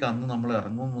ഇയറിൻ്റെയൊക്കെ അന്ന് നമ്മൾ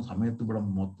ഇറങ്ങുന്ന സമയത്ത് ഇവിടെ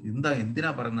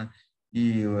എന്തിനാ പറയുന്നത്,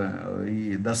 ഈ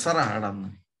ദസറ ആടന്ന്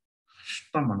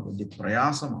കഷ്ടമാണ്, വലിയ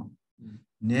പ്രയാസമാണ്.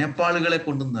 നേപ്പാളുകളെ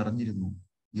കൊണ്ട് നിറഞ്ഞിരുന്നു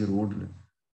ഈ റോഡിൽ.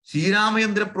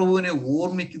 ശ്രീരാമചന്ദ്ര പ്രഭുവിനെ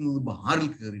ഓർമ്മിക്കുന്നത് ബാറിൽ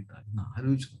കയറിയിട്ടാണ്. ഇന്ന്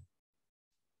ആലോചിച്ചു,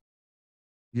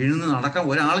 എഴുന്ന് നടക്കാൻ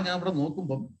ഒരാൾ ഞാൻ ഇവിടെ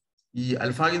നോക്കുമ്പം ഈ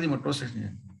അൽഫാഗിദി മെട്രോ സ്റ്റേഷൻ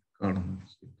ഞാൻ കാണുന്നു,